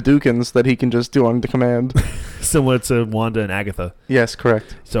 Green Hadoukens that he can just do on command. Similar to Wanda and Agatha. Yes,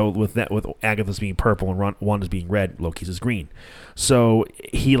 correct. So with Agatha's being purple and Wanda's being red, Loki's is green. So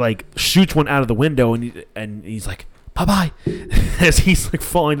he, shoots one out of the window, and he's like, bye-bye. As he's,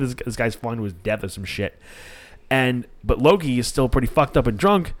 falling... This guy's falling to his death or some shit. But Loki is still pretty fucked up and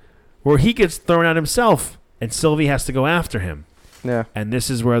drunk, where he gets thrown out himself, and Sylvie has to go after him. Yeah. And this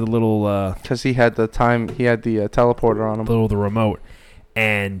is where the little... Because he had the teleporter on him. The remote.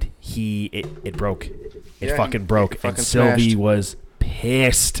 And it broke. It fucking broke. And smashed. Sylvie was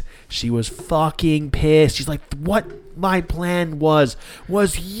pissed. She was fucking pissed. She's like, what my plan was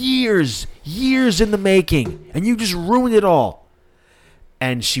years in the making, and you just ruined it all.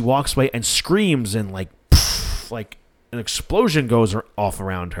 And she walks away and screams, and an explosion goes off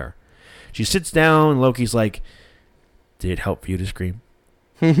around her. She sits down, and Loki's like, did it help for you to scream?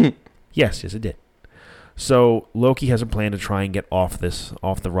 Yes, it did. So Loki has a plan to try and get off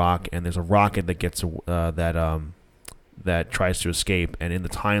the rock, and there's a rocket that gets that tries to escape. And in the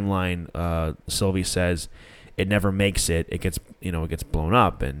timeline, Sylvie says it never makes it. It gets blown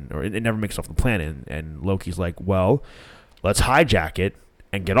up, or it never makes it off the planet. And Loki's like, well, let's hijack it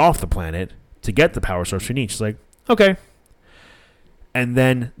and get off the planet to get the power source we need. She's like, okay. And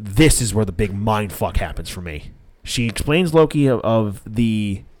then this is where the big mind fuck happens for me. She explains Loki of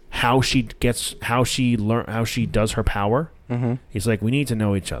how she does her power. Mm-hmm. He's like, we need to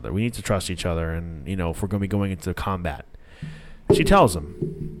know each other. We need to trust each other. And, if we're going to be going into combat. She tells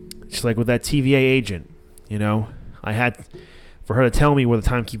him. She's like, with that TVA agent, I had, for her to tell me where the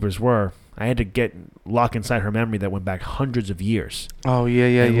timekeepers were, I had to get lock inside her memory that went back hundreds of years. Oh,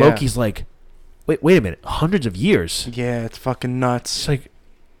 yeah. And Loki's like, wait a minute, hundreds of years? Yeah, it's fucking nuts. It's like,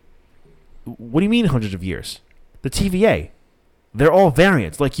 what do you mean hundreds of years? The TVA, they're all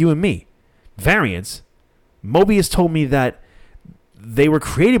variants, like you and me. Variants? Mobius told me that they were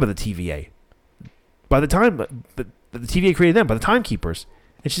created by the TVA. By the time the TVA created them, by the timekeepers.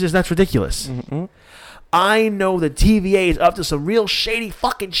 And she says, that's ridiculous. Mm-hmm. I know the TVA is up to some real shady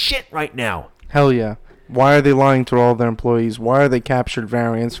fucking shit right now. Hell yeah. Why are they lying to all their employees? Why are they captured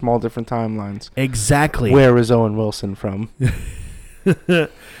variants from all different timelines? Exactly. Where is Owen Wilson from?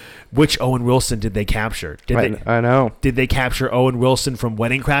 Which Owen Wilson did they capture? I know. Did they capture Owen Wilson from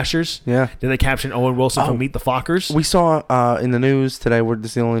Wedding Crashers? Yeah. Did they capture Owen Wilson from Meet the Fockers? We saw in the news today,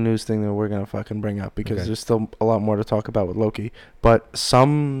 this is the only news thing that we're going to fucking bring up because there's still a lot more to talk about with Loki. But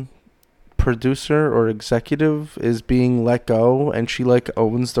some producer or executive is being let go, and she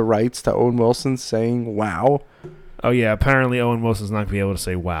owns the rights to Owen Wilson saying wow. Oh, yeah. Apparently Owen Wilson's not going to be able to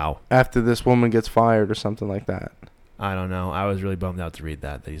say wow. After this woman gets fired or something like that. I don't know. I was really bummed out to read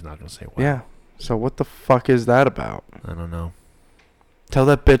that he's not going to say wow. Yeah. So what the fuck is that about? I don't know. Tell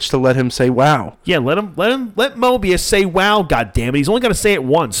that bitch to let him say wow. Yeah, let Mobius say wow, goddammit. He's only got to say it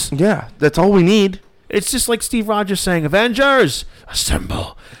once. Yeah, that's all we need. It's just like Steve Rogers saying, Avengers,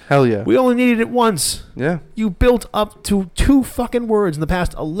 assemble. Hell yeah. We only needed it once. Yeah. You built up to 2 fucking words in the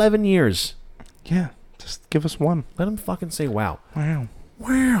past 11 years. Yeah, just give us one. Let him fucking say wow. Wow.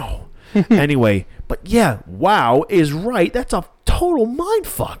 Wow. Anyway, but yeah, wow is right. That's a total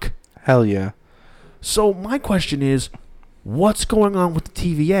mindfuck. Hell yeah. So my question is, what's going on with the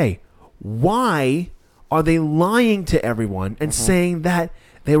TVA? Why are they lying to everyone and saying that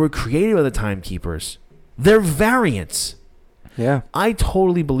they were created by the timekeepers? They're variants. Yeah. I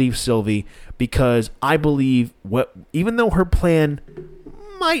totally believe Sylvie because I believe even though her plan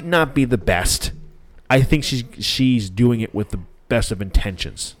might not be the best, I think she's doing it with the best of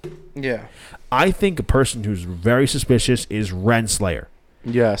intentions. Yeah. I think a person who's very suspicious is Renslayer.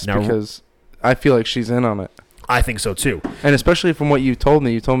 Yes, now, because I feel like she's in on it. I think so too. And especially from what you told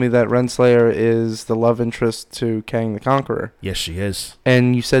me that Renslayer is the love interest to Kang the Conqueror. Yes, she is.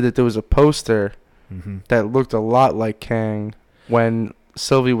 And you said that there was a poster that looked a lot like Kang when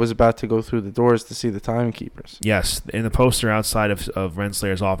Sylvie was about to go through the doors to see the Timekeepers. Yes, in the poster outside of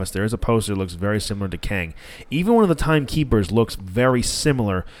Renslayer's office, there is a poster that looks very similar to Kang. Even one of the Timekeepers looks very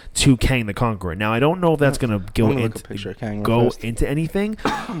similar to Kang the Conqueror. Now, I don't know if that's going to go into anything,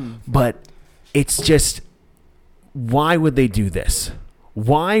 but it's just, why would they do this?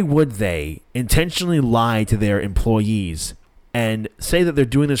 Why would they intentionally lie to their employees and say that they're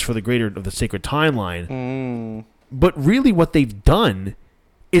doing this for the greater of the sacred timeline? But really what they've done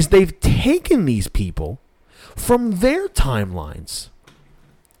is they've taken these people from their timelines.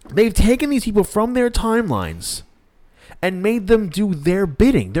 They've taken these people from their timelines and made them do their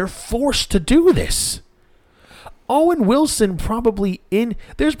bidding. They're forced to do this. Owen Wilson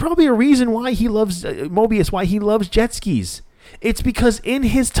there's probably a reason why he loves Mobius, why he loves jet skis. It's because in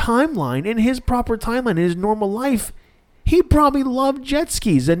his timeline, in his proper timeline, in his normal life, he probably loved jet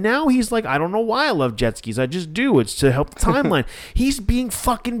skis, and now he's like, I don't know why I love jet skis. I just do. It's to help the timeline. He's being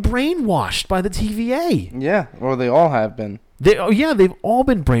fucking brainwashed by the TVA. Yeah, or they all have been. They've all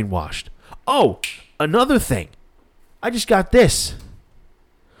been brainwashed. Oh, another thing. I just got this.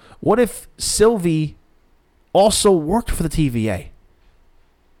 What if Sylvie also worked for the TVA?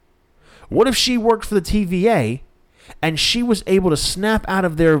 What if she worked for the TVA, and she was able to snap out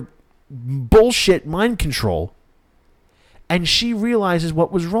of their bullshit mind control, and she realizes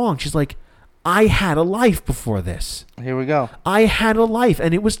what was wrong. She's like, I had a life before this. Here we go. I had a life,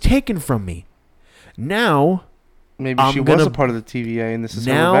 and it was taken from me. Now, maybe she was a part of the TVA, and this is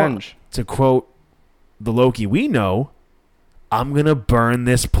her revenge. To quote the Loki we know, I'm going to burn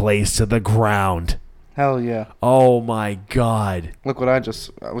this place to the ground. Hell yeah. Oh, my God. Look what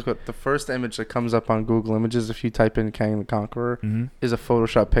the first image that comes up on Google Images if you type in Kang the Conqueror is a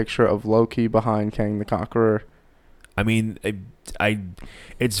Photoshop picture of Loki behind Kang the Conqueror. I mean,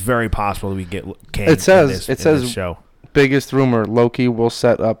 it's very possible that we get Kang in this show. Biggest rumor, Loki will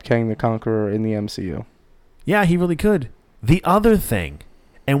set up Kang the Conqueror in the MCU. Yeah, he really could. The other thing,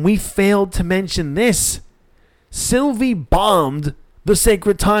 and we failed to mention this, Sylvie bombed the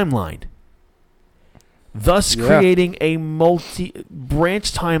sacred timeline, thus creating a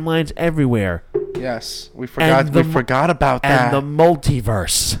branch timelines everywhere. Yes, we forgot about that. And the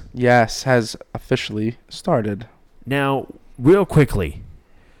multiverse. Yes, has officially started. Now, real quickly,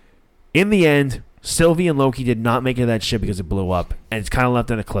 in the end, Sylvie and Loki did not make it to that ship because it blew up, and it's kind of left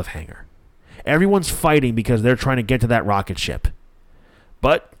on a cliffhanger. Everyone's fighting because they're trying to get to that rocket ship,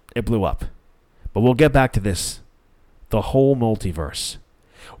 but it blew up. But we'll get back to this. The whole multiverse.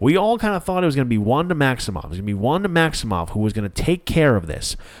 We all kind of thought it was going to be Wanda Maximoff. It was going to be Wanda Maximoff who was going to take care of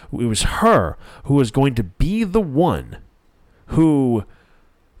this. It was her who was going to be the one who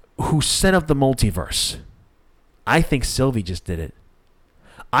set up the multiverse. I think Sylvie just did it.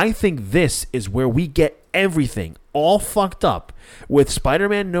 I think this is where we get everything all fucked up with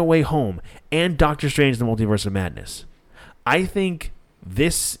Spider-Man No Way Home and Doctor Strange The Multiverse of Madness. I think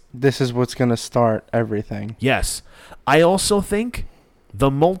this is what's going to start everything. Yes. I also think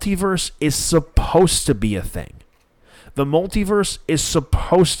the multiverse is supposed to be a thing. The multiverse is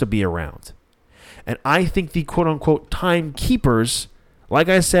supposed to be around. And I think the quote-unquote timekeepers, like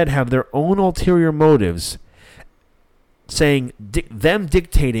I said, have their own ulterior motives, saying them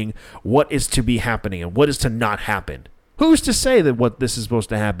dictating what is to be happening and what is to not happen. Who's to say that what this is supposed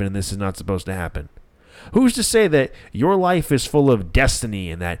to happen and this is not supposed to happen? Who's to say that your life is full of destiny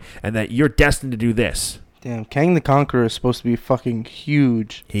and that you're destined to do this? Damn, Kang the Conqueror is supposed to be fucking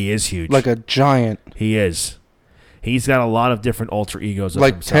huge. He is huge. Like a giant. He is. He's got a lot of different alter egos of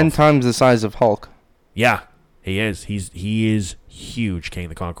like himself. 10 times the size of Hulk. Yeah, he is. He is huge, Kang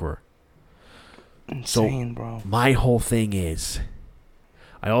the Conqueror. Insane, bro. My whole thing is,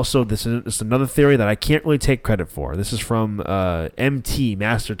 this is another theory that I can't really take credit for. This is from MT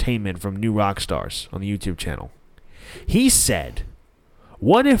Mastertainment from New Rockstars on the YouTube channel. He said,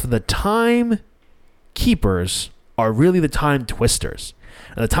 what if the Time Keepers are really the Time Twisters?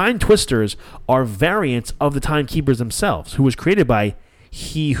 And the Time Twisters are variants of the Time Keepers themselves, who was created by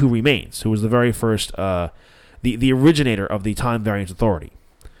He Who Remains, who was the very first, the originator of the Time Variance Authority.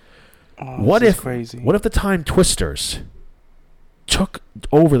 Oh, what if the Time Twisters took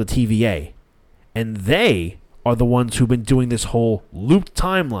over the TVA, and they are the ones who've been doing this whole looped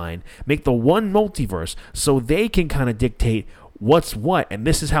timeline, make the one multiverse, so they can kind of dictate what's what, and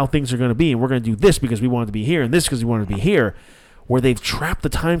this is how things are going to be, and we're going to do this because we want it to be here, and this because we want it to be here, where they've trapped the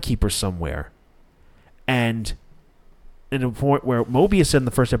Timekeeper somewhere, and in a point where Mobius said in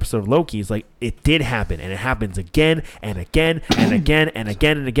the first episode of Loki, is like, it did happen, and it happens again and again and again and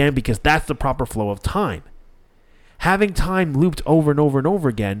again and again, because that's the proper flow of time. Having time looped over and over and over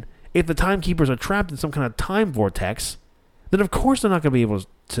again, if the timekeepers are trapped in some kind of time vortex, then of course they're not going to be able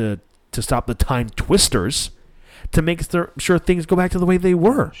to stop the time twisters to make sure things go back to the way they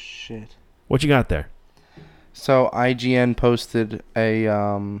were. Oh, shit. What you got there? So IGN posted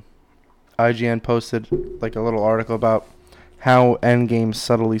like a little article about how Endgame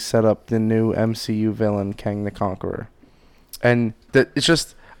subtly set up the new MCU villain Kang the Conqueror, and it's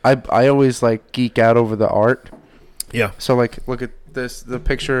just I always like geek out over the art. Yeah. So like, look at this. The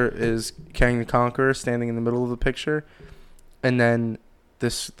picture is Kang the Conqueror standing in the middle of the picture, and then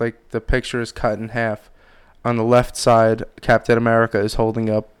this, like, the picture is cut in half. On the left side, Captain America is holding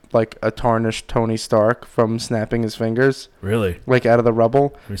up like a tarnished Tony Stark from snapping his fingers. Really? Like out of the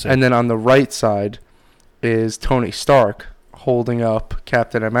rubble. And then on the right side is Tony Stark holding up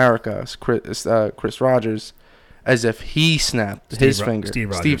Captain America, Chris Rogers, as if he snapped his finger. Steve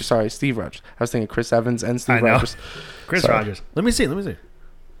Rogers. Steve Rogers. I was thinking Chris Evans and Steve I know. Rogers. Chris Rogers. Let me see.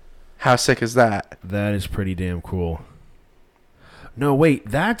 How sick is that? That is pretty damn cool. No, wait,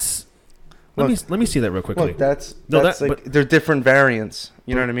 that's... Let me see that real quickly. Look, that's like, they're different variants.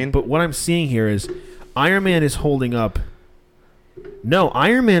 You know what I mean? But what I'm seeing here is Iron Man is holding up... No,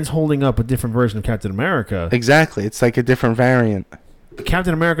 Iron Man's holding up a different version of Captain America. Exactly. It's like a different variant.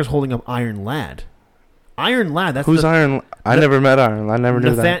 Captain America's holding up Iron Lad. Iron Lad, that's... Who's Iron? I never met Iron Lad. I never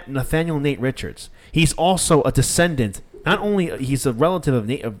knew that. Nathaniel Nate Richards. He's also a descendant. Not only he's a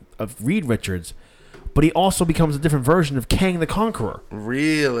relative of Reed Richards, but he also becomes a different version of Kang the Conqueror.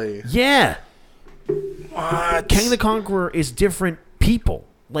 Really? Yeah. What? Kang the Conqueror is different people.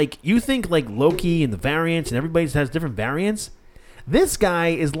 Like, you think like Loki and the variants and everybody has different variants. This guy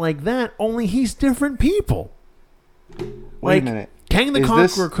is like that, only he's different people. Wait a minute. Kang the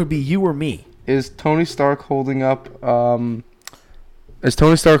Conqueror could be you or me. Is Tony Stark holding up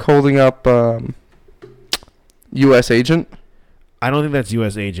U.S. Agent? I don't think that's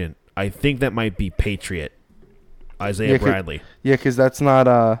U.S. Agent. I think that might be Patriot. Isaiah Bradley. Because that's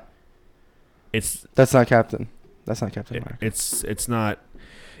not that's not Captain. That's not Captain America. It's not.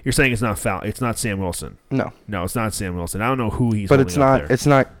 You're saying it's not It's not Sam Wilson. No, it's not Sam Wilson. I don't know who he's. But holding up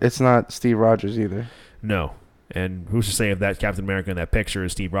there. It's not Steve Rogers either. No, and who's to say if that Captain America in that picture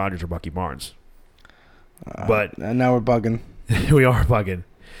is Steve Rogers or Bucky Barnes? But now we're bugging. We are bugging,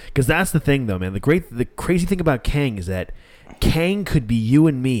 because that's the thing, though, man. The crazy thing about Kang is that Kang could be you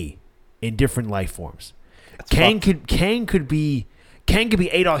and me in different life forms. Kang could be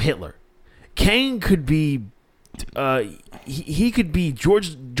Adolf Hitler. Kang could be he could be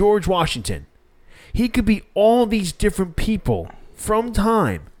George Washington. He could be all these different people from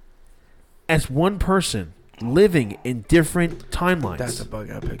time as one person living in different timelines. That's a bug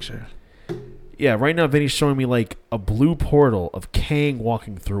out picture. Yeah, right now Vinny's showing me like a blue portal of Kang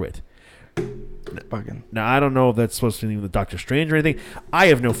walking through it. Bugging. Now, I don't know if that's supposed to be with Doctor Strange or anything. I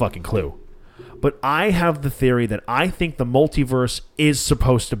have no fucking clue. But I have the theory that I think the multiverse is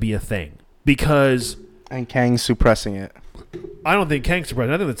supposed to be a thing. Because... And Kang's suppressing it. I don't think Kang's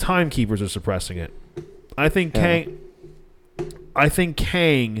suppressing it. I think the timekeepers are suppressing it. I think Kang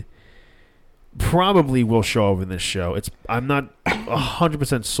probably will show up in this show. I'm not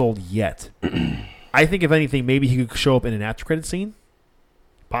 100% sold yet. I think, if anything, maybe he could show up in an after-credit scene.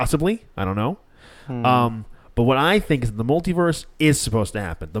 Possibly. I don't know. But what I think is the multiverse is supposed to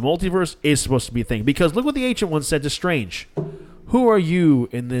happen. The multiverse is supposed to be a thing. Because look what the Ancient One said to Strange. Who are you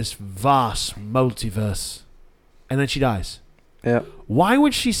in this vast multiverse? And then she dies. Yeah. Why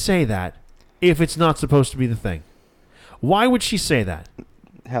would she say that if it's not supposed to be the thing? Why would she say that?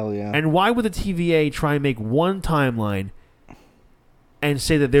 Hell yeah. And why would the TVA try and make one timeline and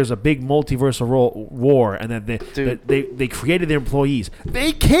say that there's a big multiversal war and that they created their employees?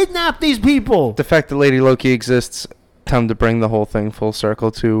 They kidnapped these people! The fact that Lady Loki exists, time to bring the whole thing full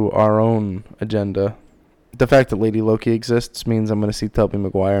circle to our own agenda. The fact that Lady Loki exists means I'm going to see Tobey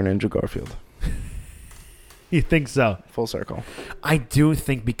Maguire and Andrew Garfield. You think so? Full circle. I do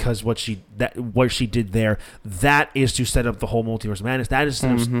think because what she did there, that is to set up the whole multiverse of madness. That is to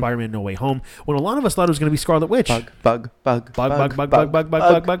set up Spider-Man No Way Home. When a lot of us thought it was going to be Scarlet Witch. Bug.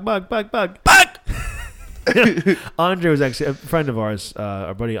 Andre was actually a friend of ours,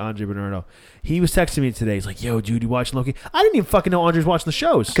 our buddy Andre Bernardo. He was texting me today. He's like, "Yo, dude, you watching Loki?" I didn't even fucking know Andre's watching the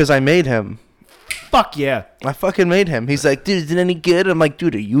shows. Because I made him. Fuck yeah. I fucking made him. He's like, "Dude, is it any good?" I'm like,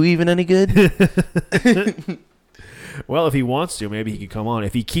 "Dude, are you even any good?" Well, if he wants to, maybe he could come on.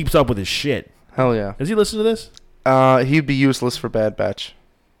 If he keeps up with his shit. Hell yeah. Does he listen to this? He'd be useless for Bad Batch.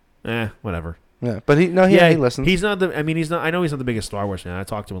 Whatever. Yeah, but he listens. He's not the. I mean, he's not. I know he's not the biggest Star Wars fan. I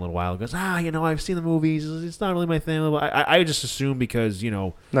talked to him a little while ago. He goes, I've seen the movies. It's not really my thing. I just assume because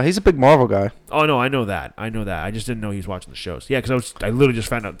No, he's a big Marvel guy. Oh no, I know that. I just didn't know he was watching the shows. Yeah, because I literally just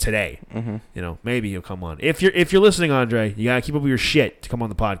found out today. Mm-hmm. Maybe he'll come on. If you're listening, Andre, you gotta keep up with your shit to come on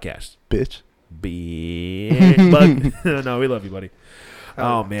the podcast. Bitch. But no, we love you, buddy.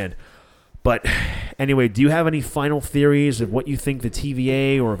 Oh man. But anyway, do you have any final theories of what you think the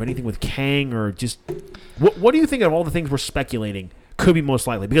TVA or of anything with Kang or just what do you think of all the things we're speculating could be most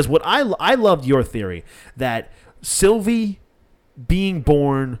likely? Because what I loved your theory that Sylvie being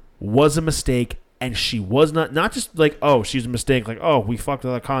born was a mistake and she was not just like, oh, she's a mistake, like, oh, we fucked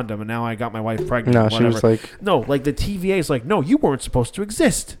with a condom and now I got my wife pregnant. No, she was like, no, like the TVA is like, no, you weren't supposed to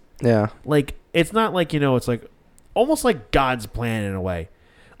exist. Yeah. Like it's not like it's like almost like God's plan in a way.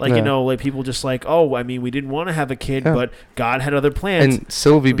 Like, like people just like, oh, I mean, we didn't want to have a kid, but God had other plans. And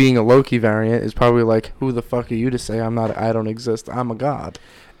Sylvie being a Loki variant is probably like, who the fuck are you to say I don't exist? I'm a god.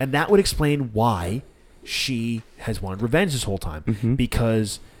 And that would explain why she has wanted revenge this whole time. Mm-hmm.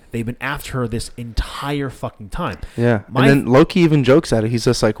 Because they've been after her this entire fucking time. Yeah. And then Loki even jokes at it. He's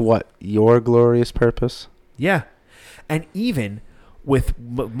just like, what? Your glorious purpose? Yeah. And even with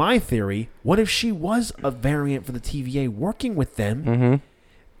my theory, what if she was a variant for the TVA working with them? Mm-hmm.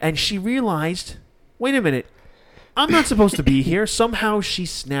 And she realized, wait a minute, I'm not supposed to be here. Somehow she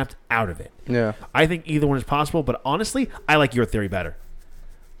snapped out of it. Yeah. I think either one is possible, but honestly, I like your theory better.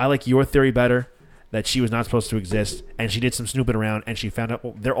 I like your theory better that she was not supposed to exist, and she did some snooping around, and she found out,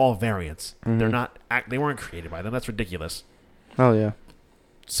 well, they're all variants. Mm-hmm. They weren't created by them. That's ridiculous. Oh, yeah.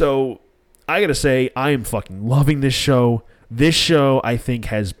 So, I gotta say, I am fucking loving this show. This show, I think,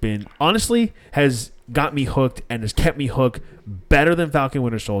 has got me hooked and has kept me hooked better than Falcon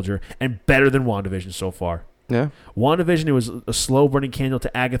Winter Soldier and better than WandaVision so far. Yeah. WandaVision, it was a slow burning candle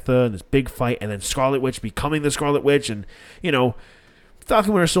to Agatha and this big fight, and then Scarlet Witch becoming the Scarlet Witch, and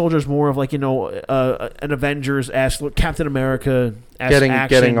Falcon Winter Soldier is more of like an Avengers-esque, Captain America-esque action.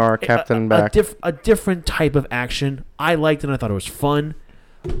 Getting our Captain back. A different type of action. I liked it and I thought it was fun,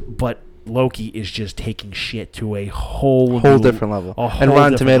 but Loki is just taking shit to a whole different level. And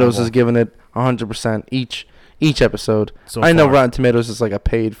Rotten Tomatoes is giving it 100% each episode. I know Rotten Tomatoes is like a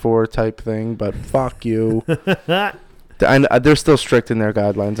paid for type thing, but fuck you. They're still strict in their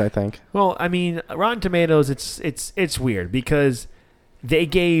guidelines, I think. Well, I mean, Rotten Tomatoes, it's weird because they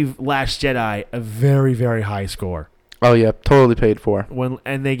gave Last Jedi a very, very high score. Oh yeah, totally paid for.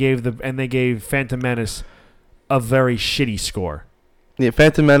 And they gave Phantom Menace a very shitty score. Yeah,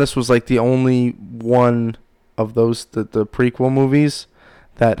 Phantom Menace was like the only one of those the prequel movies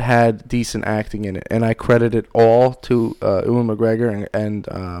that had decent acting in it, and I credit it all to Ewan McGregor and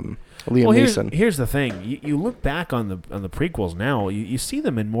Liam Neeson. Here's the thing: you look back on the prequels now, you see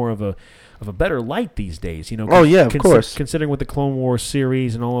them in more of a better light these days. Oh yeah, of course. Considering with the Clone Wars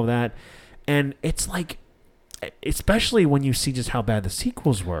series and all of that, and it's like, especially when you see just how bad the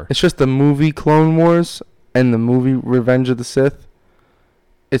sequels were. It's just the movie Clone Wars and the movie Revenge of the Sith.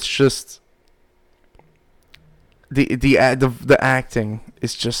 It's just the acting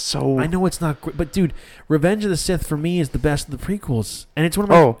is just so. I know it's not great, but dude, Revenge of the Sith for me is the best of the prequels, and it's one of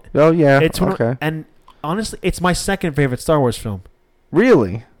my. Oh yeah. It's okay. And honestly, it's my second favorite Star Wars film.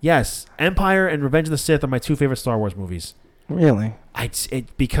 Really? Yes, Empire and Revenge of the Sith are my two favorite Star Wars movies. Really?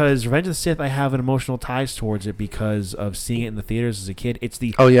 Because Revenge of the Sith, I have an emotional ties towards it because of seeing it in the theaters as a kid. It's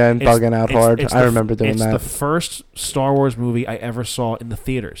the and bugging out hard. I remember doing that. It's the first Star Wars movie I ever saw in the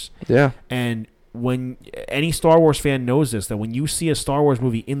theaters. Yeah. And when any Star Wars fan knows this, that when you see a Star Wars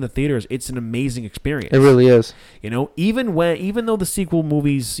movie in the theaters, it's an amazing experience. It really is. Even though the sequel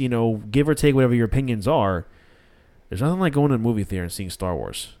movies, give or take whatever your opinions are, there's nothing like going to a movie theater and seeing Star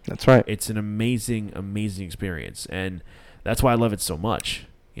Wars. That's right. It's an amazing, amazing experience, and that's why I love it so much.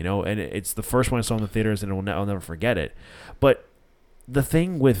 And it's the first one I saw in the theaters, and I'll never forget it. But the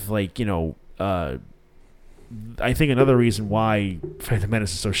thing with I think another reason why Phantom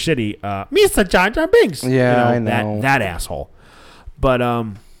Menace is so shitty, Mr. Jar Jar Binks. Yeah, I know that asshole. But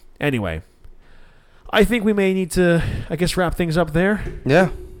anyway, I think we may need to, I guess, wrap things up there. Yeah.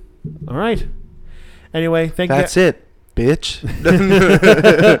 All right. Anyway, That's it, bitch.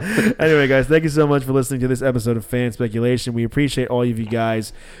 Anyway, guys, thank you so much for listening to this episode of Fan Speculation. We appreciate all of you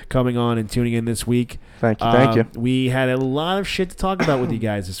guys coming on and tuning in this week. Thank you. We had a lot of shit to talk about with you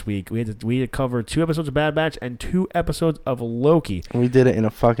guys this week. We had to cover 2 episodes of Bad Batch and 2 episodes of Loki. We did it in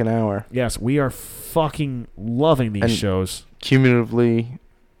a fucking hour. Yes, we are fucking loving these shows. Cumulatively,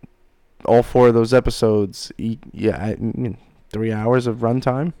 all 4 of those episodes, 3 hours of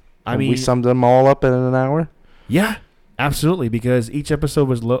runtime. We summed them all up in an hour. Yeah, Absolutely, because each episode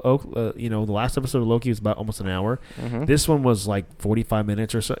was, the last episode of Loki was about almost an hour. Mm-hmm. This one was like 45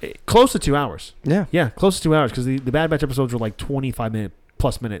 minutes or so, close to 2 hours. Yeah. Yeah, close to 2 hours, because the Bad Batch episodes were like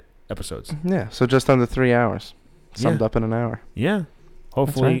 25-minute episodes. Yeah, so just under 3 hours, summed up in an hour. Yeah.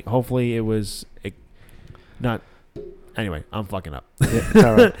 Hopefully it was not. Anyway, I'm fucking up. Yeah, it's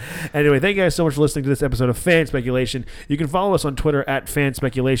all right. Anyway, thank you guys so much for listening to this episode of Fan Speculation. You can follow us on Twitter at Fan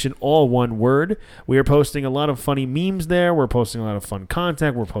Speculation, all one word. We are posting a lot of funny memes there. We're posting a lot of fun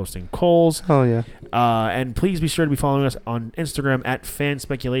content. We're posting polls. Oh, yeah. And please be sure to be following us on Instagram at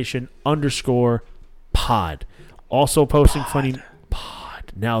fanspeculation_pod. Also posting funny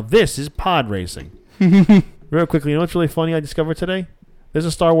pod. Now this is pod racing. Real quickly, you know what's really funny I discovered today? There's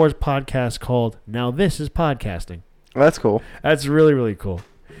a Star Wars podcast called Now This Is Podcasting. That's cool. That's really, really cool.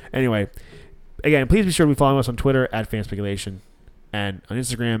 Anyway, again, please be sure to be following us on Twitter at fanspeculation and on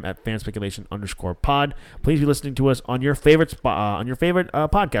Instagram at fanspeculation_pod. Please be listening to us on your favorite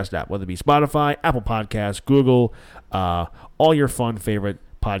podcast app, whether it be Spotify, Apple Podcasts, Google, all your fun favorite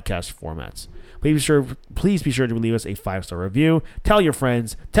podcast formats. Please be sure to leave us a 5-star review. Tell your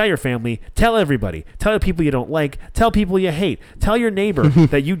friends, tell your family, tell everybody. Tell the people you don't like, tell people you hate. Tell your neighbor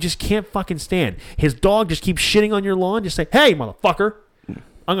that you just can't fucking stand. His dog just keeps shitting on your lawn. Just say, hey, motherfucker,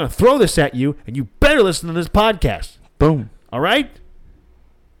 I'm going to throw this at you, and you better listen to this podcast. Boom. All right?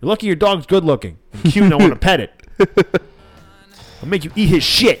 You're lucky your dog's good looking and cute and I want to pet it. I'll make you eat his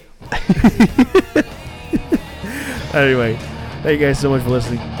shit. Anyway. Thank you guys so much for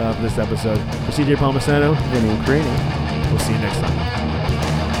listening to this episode. For CJ Palmisano, Vinny Creaney. We'll see you next time.